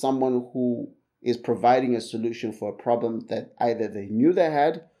someone who is providing a solution for a problem that either they knew they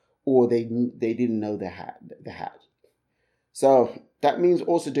had or they didn't know they had. So that means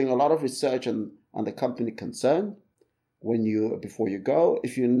also doing a lot of research on the company concerned before you go.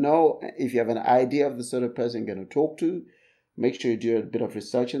 If you have an idea of the sort of person you're going to talk to, make sure you do a bit of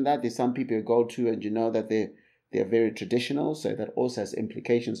research on that. There's some people you go to and you know that they're very traditional, so that also has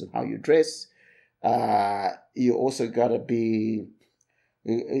implications on how you dress. You also got to be,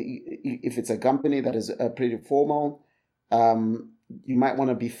 if it's a company that is pretty formal, you might want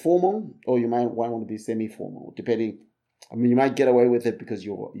to be formal, or you might want to be semi-formal, depending. I mean, you might get away with it because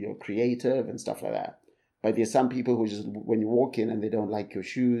you're creative and stuff like that. But there's some people who just, when you walk in and they don't like your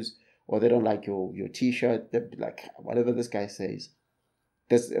shoes, or they don't like your t-shirt, they're like, whatever this guy says,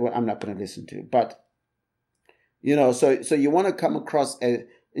 I'm not going to listen to. But so you want to come across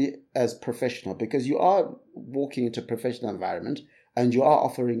as professional, because you are walking into a professional environment and you are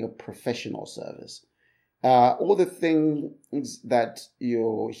offering a professional service. All the things that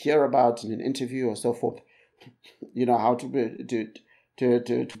you hear about in an interview or so forth, how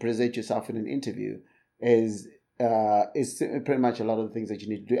to present yourself in an interview is pretty much a lot of the things that you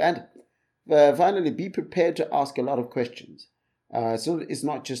need to do. And finally, be prepared to ask a lot of questions. So it's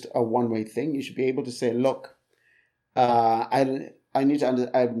not just a one-way thing. You should be able to say, look, I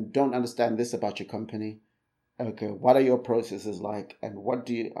don't understand this about your company. Okay, what are your processes like, and what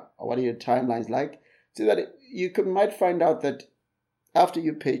are your timelines like? So that might find out that after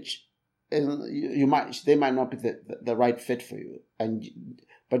you pitch, they might not be the right fit for you,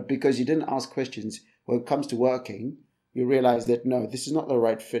 but because you didn't ask questions, when it comes to working, you realize that no, this is not the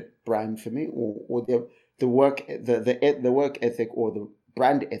right fit brand for me, or the work ethic or the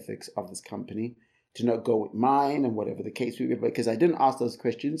brand ethics of this company to not go with mine, and whatever the case may be, because I didn't ask those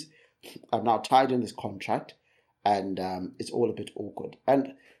questions. I'm now tied in this contract, and it's all a bit awkward.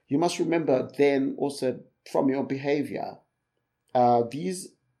 And you must remember then also from your behavior, a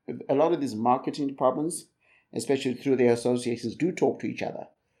lot of these marketing departments, especially through their associations, do talk to each other.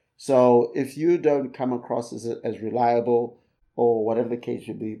 So if you don't come across as reliable, or whatever the case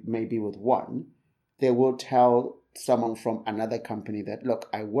may be with one, they will tell someone from another company that, look,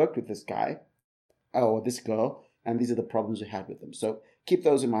 I worked with this guy or this girl, and these are the problems we had with them. So keep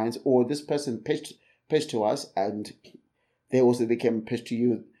those in mind. Or this person pitched to us, and they can pitch to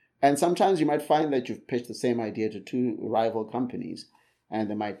you. And sometimes you might find that you've pitched the same idea to two rival companies, and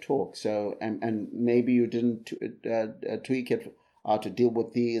they might talk. So and maybe you didn't tweak it to deal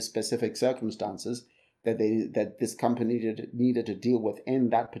with the specific circumstances that this company needed to deal with in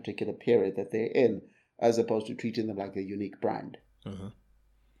that particular period that they're in, as opposed to treating them like a unique brand. Mm-hmm.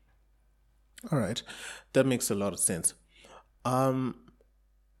 All right, that makes a lot of sense.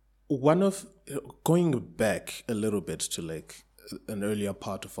 Going back a little bit to like an earlier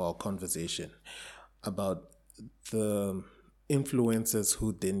part of our conversation about the influencers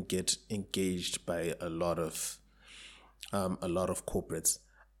who then get engaged by a lot of corporates,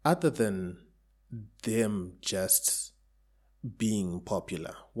 other than them just being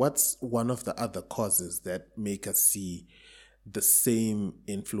popular, what's one of the other causes that make us see the same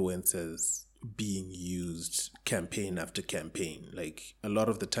influencers being used campaign after campaign? Like, a lot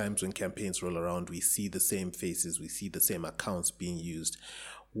of the times when campaigns roll around, we see the same faces, we see the same accounts being used.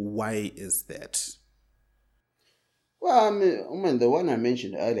 Why is that? Well, I mean, the one I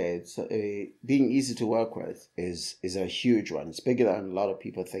mentioned earlier, it's being easy to work with is a huge one. It's bigger than a lot of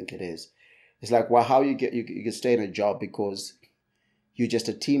people think it is. It's like, well, how you can stay in a job because you're just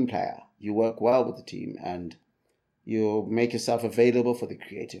a team player. You work well with the team, and you make yourself available for the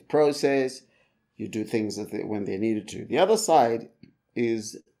creative process. You do things when they're needed to. The other side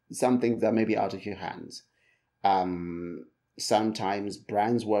is something that may be out of your hands. Sometimes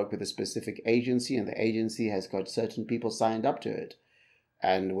brands work with a specific agency, and the agency has got certain people signed up to it.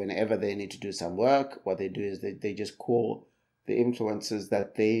 And whenever they need to do some work, what they do is they just call the influencers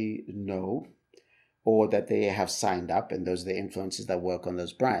that they know or that they have signed up, and those are the influencers that work on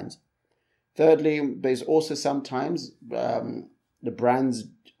those brands. Thirdly, there's also sometimes the brands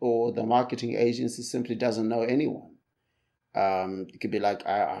or the marketing agency simply doesn't know anyone. It could be like,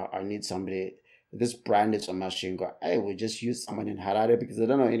 I need somebody. This brand is from Mashingo. Hey, we just use someone in Harare because they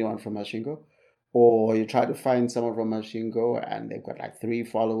don't know anyone from Mashingo. Or you try to find someone from Mashingo and they've got like 3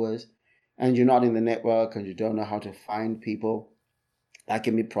 followers, and you're not in the network and you don't know how to find people. That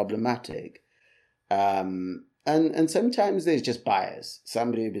can be problematic. And sometimes there's just bias.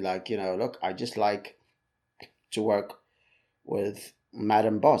 Somebody will be like, look, I just like to work with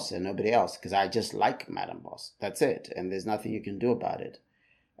Madam Boss and nobody else because I just like Madam Boss. That's it. And there's nothing you can do about it.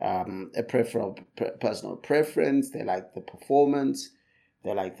 A personal preference. They like the performance.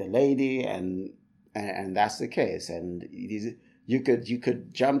 They like the lady, and that's the case. And you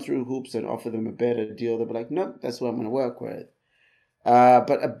could jump through hoops and offer them a better deal. They'll be like, nope, that's what I'm going to work with.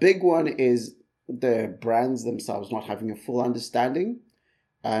 But a big one is the brands themselves not having a full understanding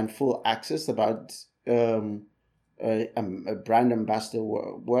and full access about a brand ambassador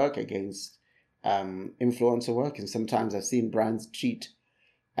work against influencer work. And sometimes I've seen brands treat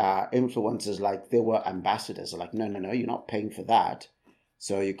influencers like they were ambassadors. They're like, no, you're not paying for that.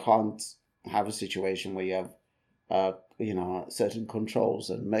 So you can't have a situation where you have, certain controls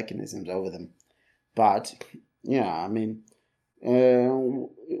and mechanisms over them. But, yeah, I mean,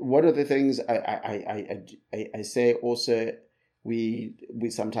 one of the things I say also we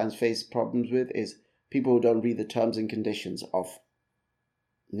sometimes face problems with is people who don't read the terms and conditions of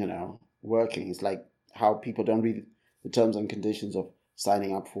working. It's like how people don't read the terms and conditions of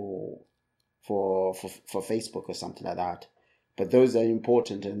signing up for Facebook or something like that. But those are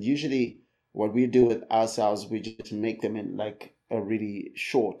important, and usually what we do with ourselves, we just make them in like a really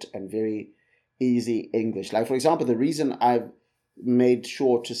short and very easy English. Like, for example, the reason I've made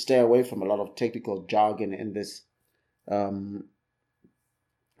sure to stay away from a lot of technical jargon in this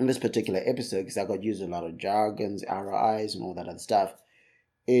particular episode, because I got used a lot of jargons, ROIs, and all that other stuff,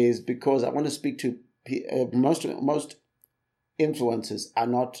 is because I want to speak to most influencers are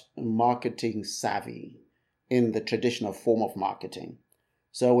not marketing savvy in the traditional form of marketing.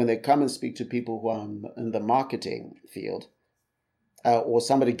 So when they come and speak to people who are in the marketing field, or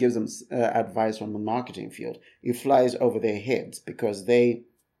somebody gives them advice from the marketing field, it flies over their heads because they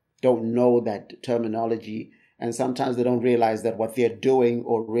don't know that terminology, and sometimes they don't realize that what they're doing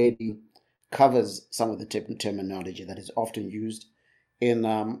already covers some of the terminology that is often used in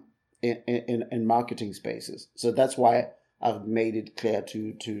marketing spaces. So that's why I've made it clear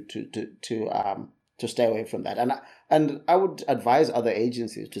to stay away from that. And I would advise other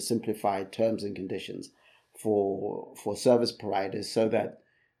agencies to simplify terms and conditions for service providers so that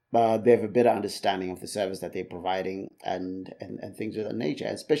they have a better understanding of the service that they're providing and things of that nature,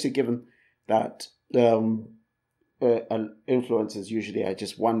 especially given that influencers usually are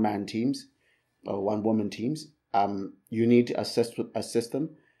just one-man teams or one-woman teams. You need to assist them.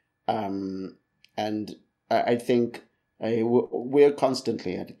 And I think we're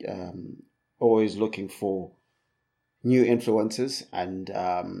constantly always looking for new influencers, and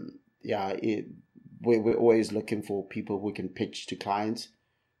we're always looking for people we can pitch to clients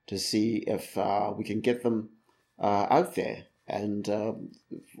to see if we can get them out there. And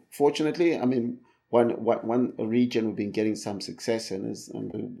fortunately, I mean, one region we've been getting some success in is,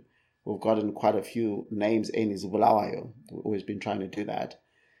 and we've gotten quite a few names in, is Bulawayo. We've always been trying to do that.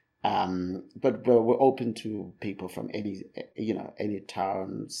 But we're open to people from any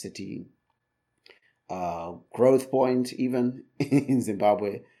town, city, growth point, even in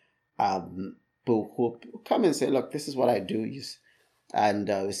Zimbabwe, who come and say, look, this is what I do,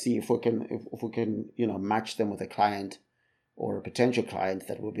 and see if we can match them with a client or a potential client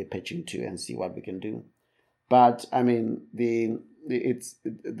that we'll be pitching to, and see what we can do. But I mean, it's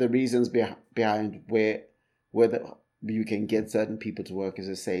the reasons behind whether you can get certain people to work, as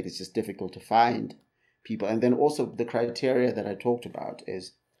I said, it's just difficult to find people. And then also the criteria that I talked about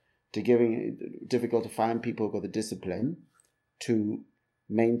is difficult to find people who've got the discipline to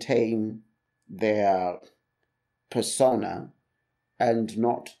maintain their persona and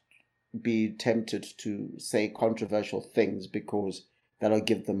not be tempted to say controversial things because that'll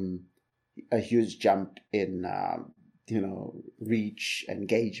give them a huge jump in reach,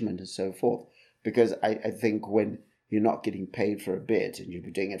 engagement, and so forth. Because I think when you're not getting paid for a bit and you've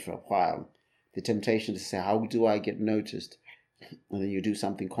been doing it for a while, the temptation to say, how do I get noticed? And then you do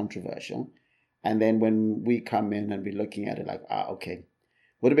something controversial. And then when we come in and we're looking at it like, okay,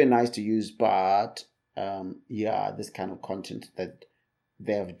 would have been nice to use, but this kind of content that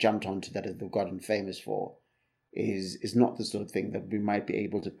they have jumped onto, that they've gotten famous for, is not the sort of thing that we might be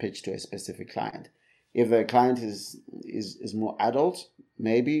able to pitch to a specific client. If the client is more adult,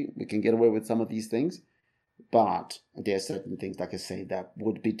 maybe we can get away with some of these things. but there are certain things, like I say, that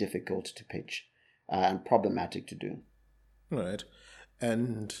would be difficult to pitch and problematic to do. Right.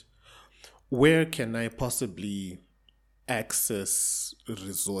 And where can I possibly access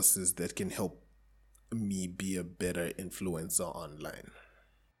resources that can help me be a better influencer online?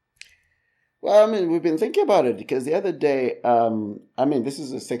 Well, I mean, we've been thinking about it because the other day, this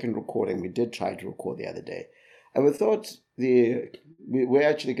is the second recording. We did try to record the other day. And we thought we're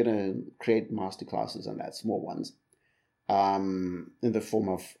actually going to create masterclasses on that, small ones, in the form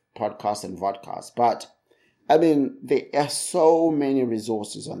of podcasts and vodcasts. But, I mean, there are so many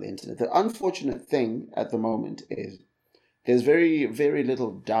resources on the internet. The unfortunate thing at the moment is there's very, very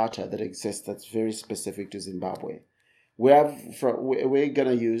little data that exists that's very specific to Zimbabwe. We're going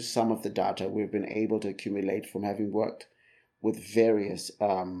to use some of the data we've been able to accumulate from having worked with various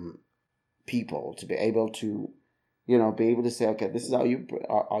people to be able to, say, okay, this is how you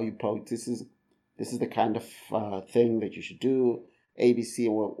post. This is the kind of thing that you should do, ABC,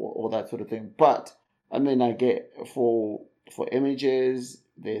 or all that sort of thing. But I mean, I get for images,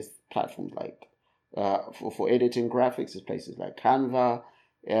 there's platforms like for editing graphics, there's places like Canva.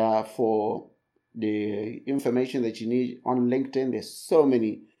 For the information that you need on LinkedIn, there's so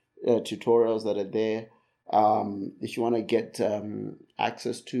many tutorials that are there. If you want to get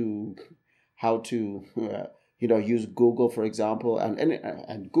access to how to use Google, for example,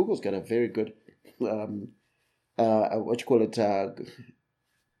 and Google's got a very good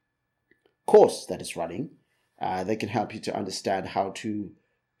course that is running. They can help you to understand how to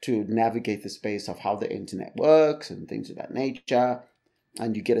navigate the space of how the internet works and things of that nature.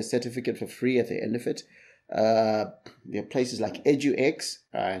 And you get a certificate for free at the end of it. There are places like EduX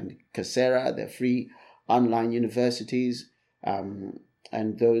and Coursera. They're free online universities. And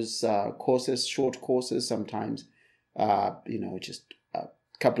those courses, short courses, sometimes, just a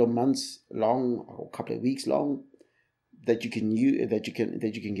couple of months long or a couple of weeks long, that you can use, that you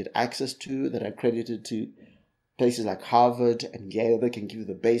can get access to, that are accredited to places like Harvard and Yale. That can give you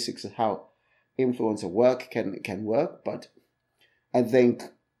the basics of how influencer work can work, but I think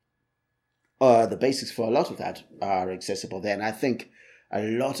the basics for a lot of that are accessible there. And I think a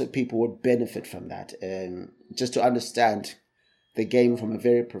lot of people would benefit from that. Just to understand the game from a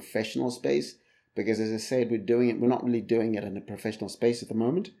very professional space. Because as I said, we're not really doing it in a professional space at the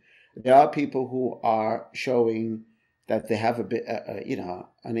moment. There are people who are showing that they have a bit,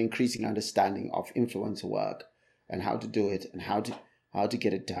 an increasing understanding of influencer work and how to do it and how to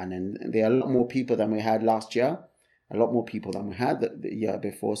get it done. And there are a lot more people than we had last year. A lot more people than we had the year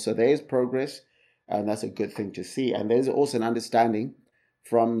before. So there is progress, and that's a good thing to see. And there's also an understanding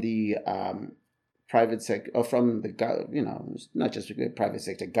from the private sector, or from the, not just the private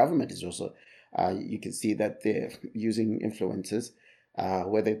sector, government is also, you can see that they're using influencers,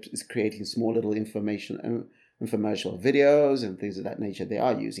 whether it's creating small little infomercial videos and things of that nature. They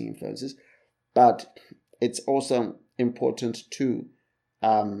are using influencers. But it's also important to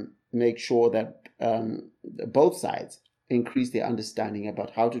make sure that both sides increase their understanding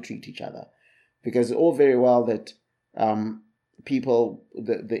about how to treat each other, because it's all very well that people,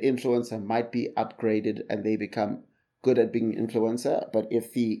 the influencer might be upgraded and they become good at being an influencer, but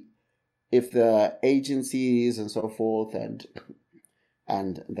if the agencies and so forth and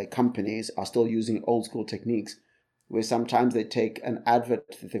the companies are still using old school techniques, where sometimes they take an advert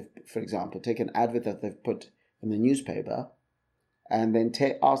that they've put in the newspaper, and then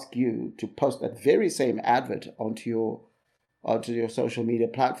ask you to post that very same advert onto your social media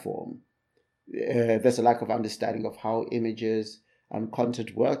platform. There's a lack of understanding of how images and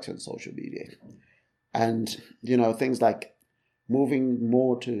content works on social media. And, things like moving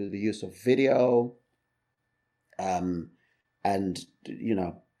more to the use of video, and,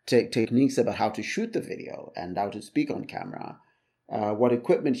 techniques about how to shoot the video and how to speak on camera, what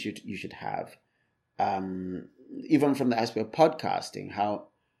equipment you should have. Even from the aspect of podcasting, how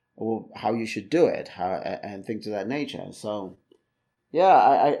you should do it, and things of that nature. So,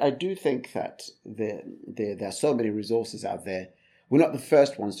 yeah, I do think that there are so many resources out there. We're not the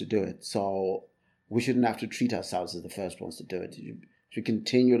first ones to do it, so we shouldn't have to treat ourselves as the first ones to do it. We should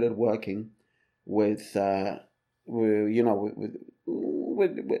continue working with the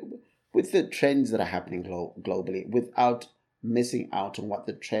trends that are happening globally, without missing out on what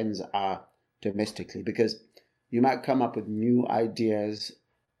the trends are domestically, because you might come up with new ideas.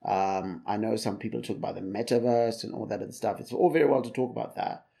 I know some people talk about the metaverse and all that other stuff. It's all very well to talk about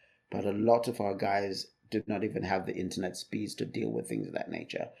that, but a lot of our guys do not even have the internet speeds to deal with things of that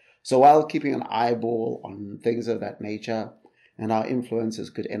nature. So while keeping an eyeball on things of that nature and how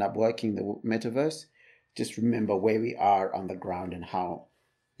influencers could end up working the metaverse, just remember where we are on the ground and how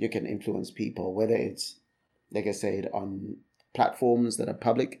you can influence people, whether it's like I said, on platforms that are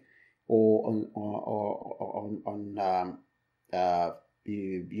public, or on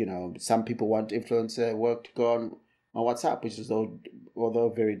some people want influencer work to go on WhatsApp, which is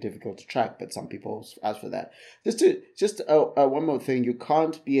although very difficult to track, but some people ask for that. Just one more thing: you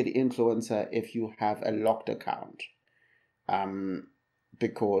can't be an influencer if you have a locked account,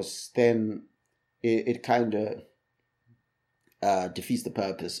 because then it kind of defeats the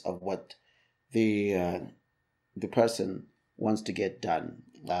purpose of what the person wants to get done,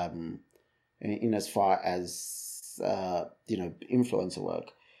 in as far as influencer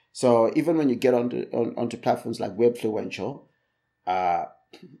work. So even when you get onto platforms like Webfluential, a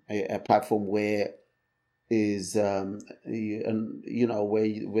platform where is where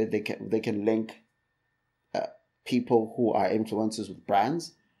they can link people who are influencers with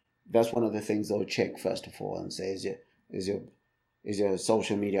brands. That's one of the things they'll check first of all and say, is your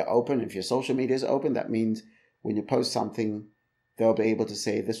social media open? If your social media is open, that means when you post something, they'll be able to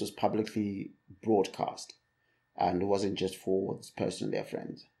say this was publicly broadcast and it wasn't just for this person and their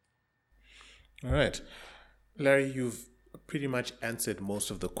friends. All right. Larry, you've pretty much answered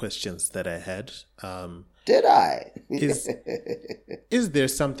most of the questions that I had. Did I? Is there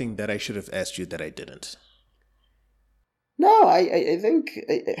something that I should have asked you that I didn't? No, I think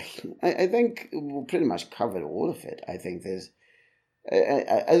we pretty much covered all of it. I think there's,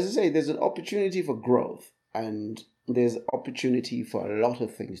 as I say, there's an opportunity for growth and there's opportunity for a lot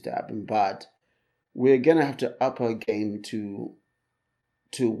of things to happen, but we're gonna have to up our game to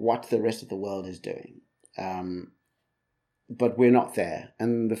what the rest of the world is doing. But we're not there,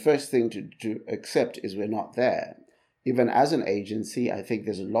 and the first thing to accept is we're not there. Even as an agency, I think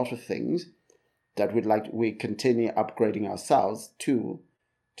there's a lot of things that we continue upgrading ourselves to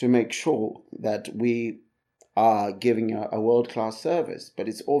make sure that we are giving a world-class service. But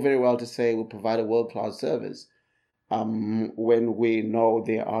it's all very well to say we'll provide a world-class service when we know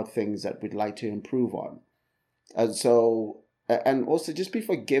there are things that we'd like to improve on. And so, and also just be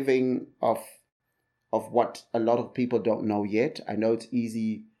forgiving of what a lot of people don't know yet. I know it's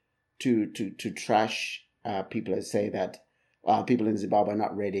easy to trash people that say that people in Zimbabwe are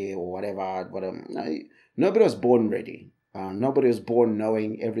not ready or whatever. Nobody was born ready. Nobody was born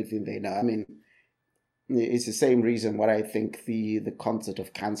knowing everything they know. I mean, it's the same reason why I think the concept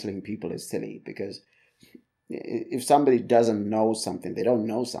of canceling people is silly, because if somebody doesn't know something, they don't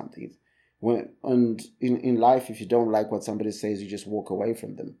know something. And in life, if you don't like what somebody says, you just walk away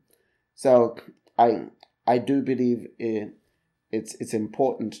from them. So I do believe it's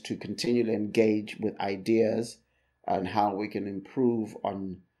important to continually engage with ideas and how we can improve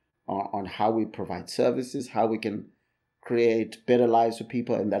on how we provide services, how we can create better lives for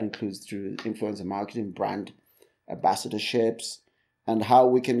people, and that includes through influencer marketing, brand ambassadorships, and how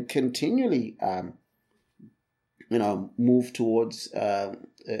we can continually move towards a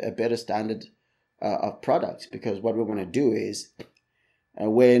better standard of products. Because what we want to do is,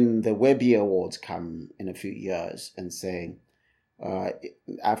 when the Webby Awards come in a few years and say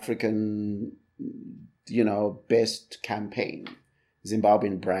African, best campaign,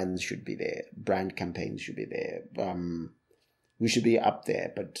 Zimbabwean brands should be there, brand campaigns should be there. We should be up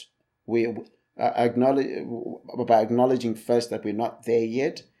there, but we by acknowledging first that we're not there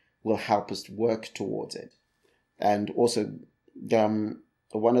yet will help us work towards it. And also,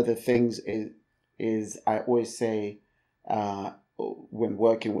 one of the things is I always say when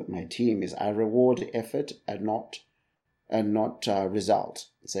working with my team is I reward effort and not result.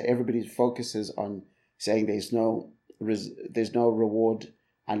 So everybody focuses on saying there's no reward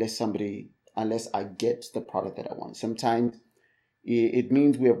unless I get the product that I want. Sometimes it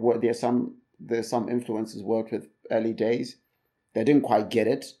means there's some influencers worked with early days. They didn't quite get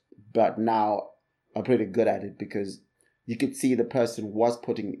it, but now are pretty good at it, because you could see the person was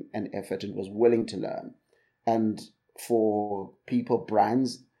putting an effort and was willing to learn. And for people,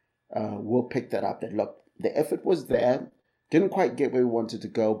 brands will pick that up. That look, the effort was there, didn't quite get where we wanted to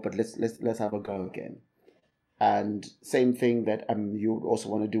go, but let's have a go again. And same thing that you also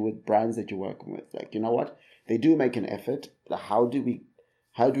want to do with brands that you're working with. Like, you know what, they do make an effort. How do we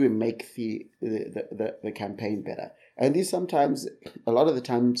make the campaign better? And these sometimes, a lot of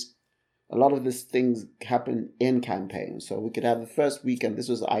these things happen in campaigns. So we could have the first weekend, this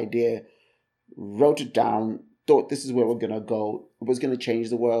was the idea, wrote it down, thought this is where we're going to go. It was going to change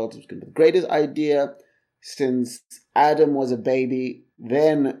the world. It was going to be the greatest idea since Adam was a baby.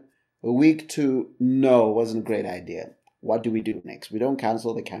 Then a week two, no, it wasn't a great idea. What do we do next? We don't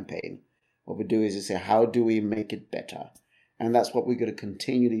cancel the campaign. What we do is say, how do we make it better? And that's what we're going to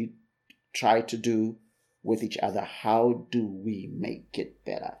continually try to do with each other. How do we make it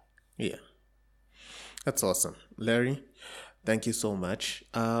better? Yeah. That's awesome. Larry, thank you so much.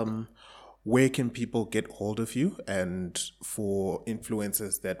 Where can people get hold of you? And for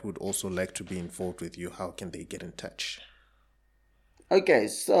influencers that would also like to be involved with you, how can they get in touch? Okay,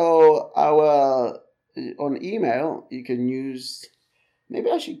 so our on email you can use.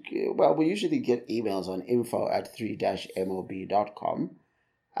 Maybe I should. Well, we usually get emails on info@3-mob.com.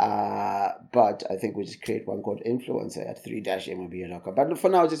 But I think we just create one called influencer@3-mob.com. But for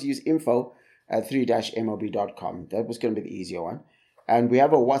now, just use info@3-mob.com. That was going to be the easier one. And we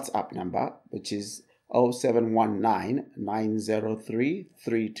have a WhatsApp number, which is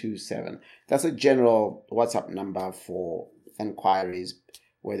 0719-903-327. That's a general WhatsApp number for inquiries,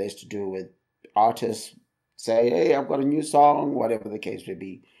 whether it's to do with artists, say, hey, I've got a new song, whatever the case may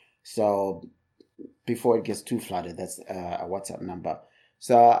be. So before it gets too flooded, that's a WhatsApp number.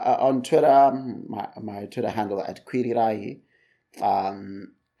 So on Twitter, my Twitter handle at Kwirirai.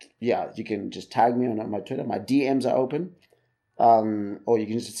 Yeah, you can just tag me on my Twitter. My DMs are open. Or you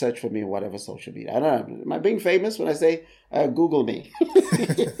can just search for me on whatever social media. I don't know. Am I being famous when I say Google me?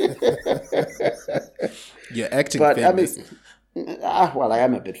 You're acting famous. Well, I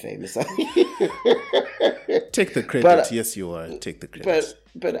am a bit famous. Take the credit. Yes, you are. Take the credit.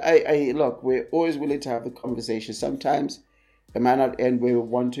 But I look, we're always willing to have a conversation. Sometimes it might not end where we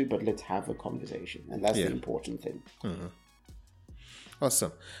want to, but let's have a conversation. And that's the important thing. Mm-hmm.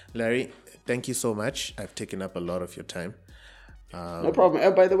 Awesome. Larry, thank you so much. I've taken up a lot of your time. No problem.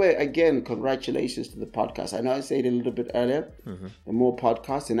 And by the way, again, congratulations to the podcast. I know I said it a little bit earlier, the more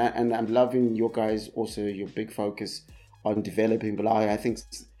podcasts, and I'm loving your guys, also your big focus on developing Malawi. I think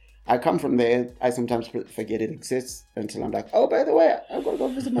I come from there. I sometimes forget it exists until I'm like, oh, by the way, I've got to go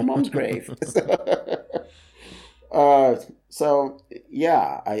visit my mom's grave. So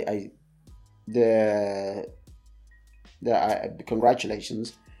yeah,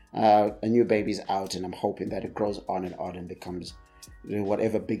 congratulations. A new baby's out, and I'm hoping that it grows on and becomes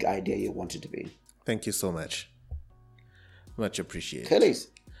whatever big idea you want it to be. Thank you so much. Much appreciated. Kelly's.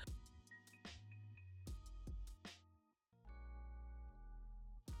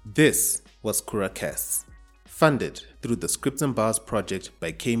 This was KuraCasts, funded through the Scripts and Bars project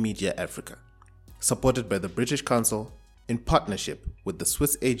by K Media Africa, supported by the British Council in partnership with the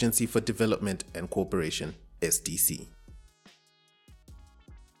Swiss Agency for Development and Cooperation, SDC.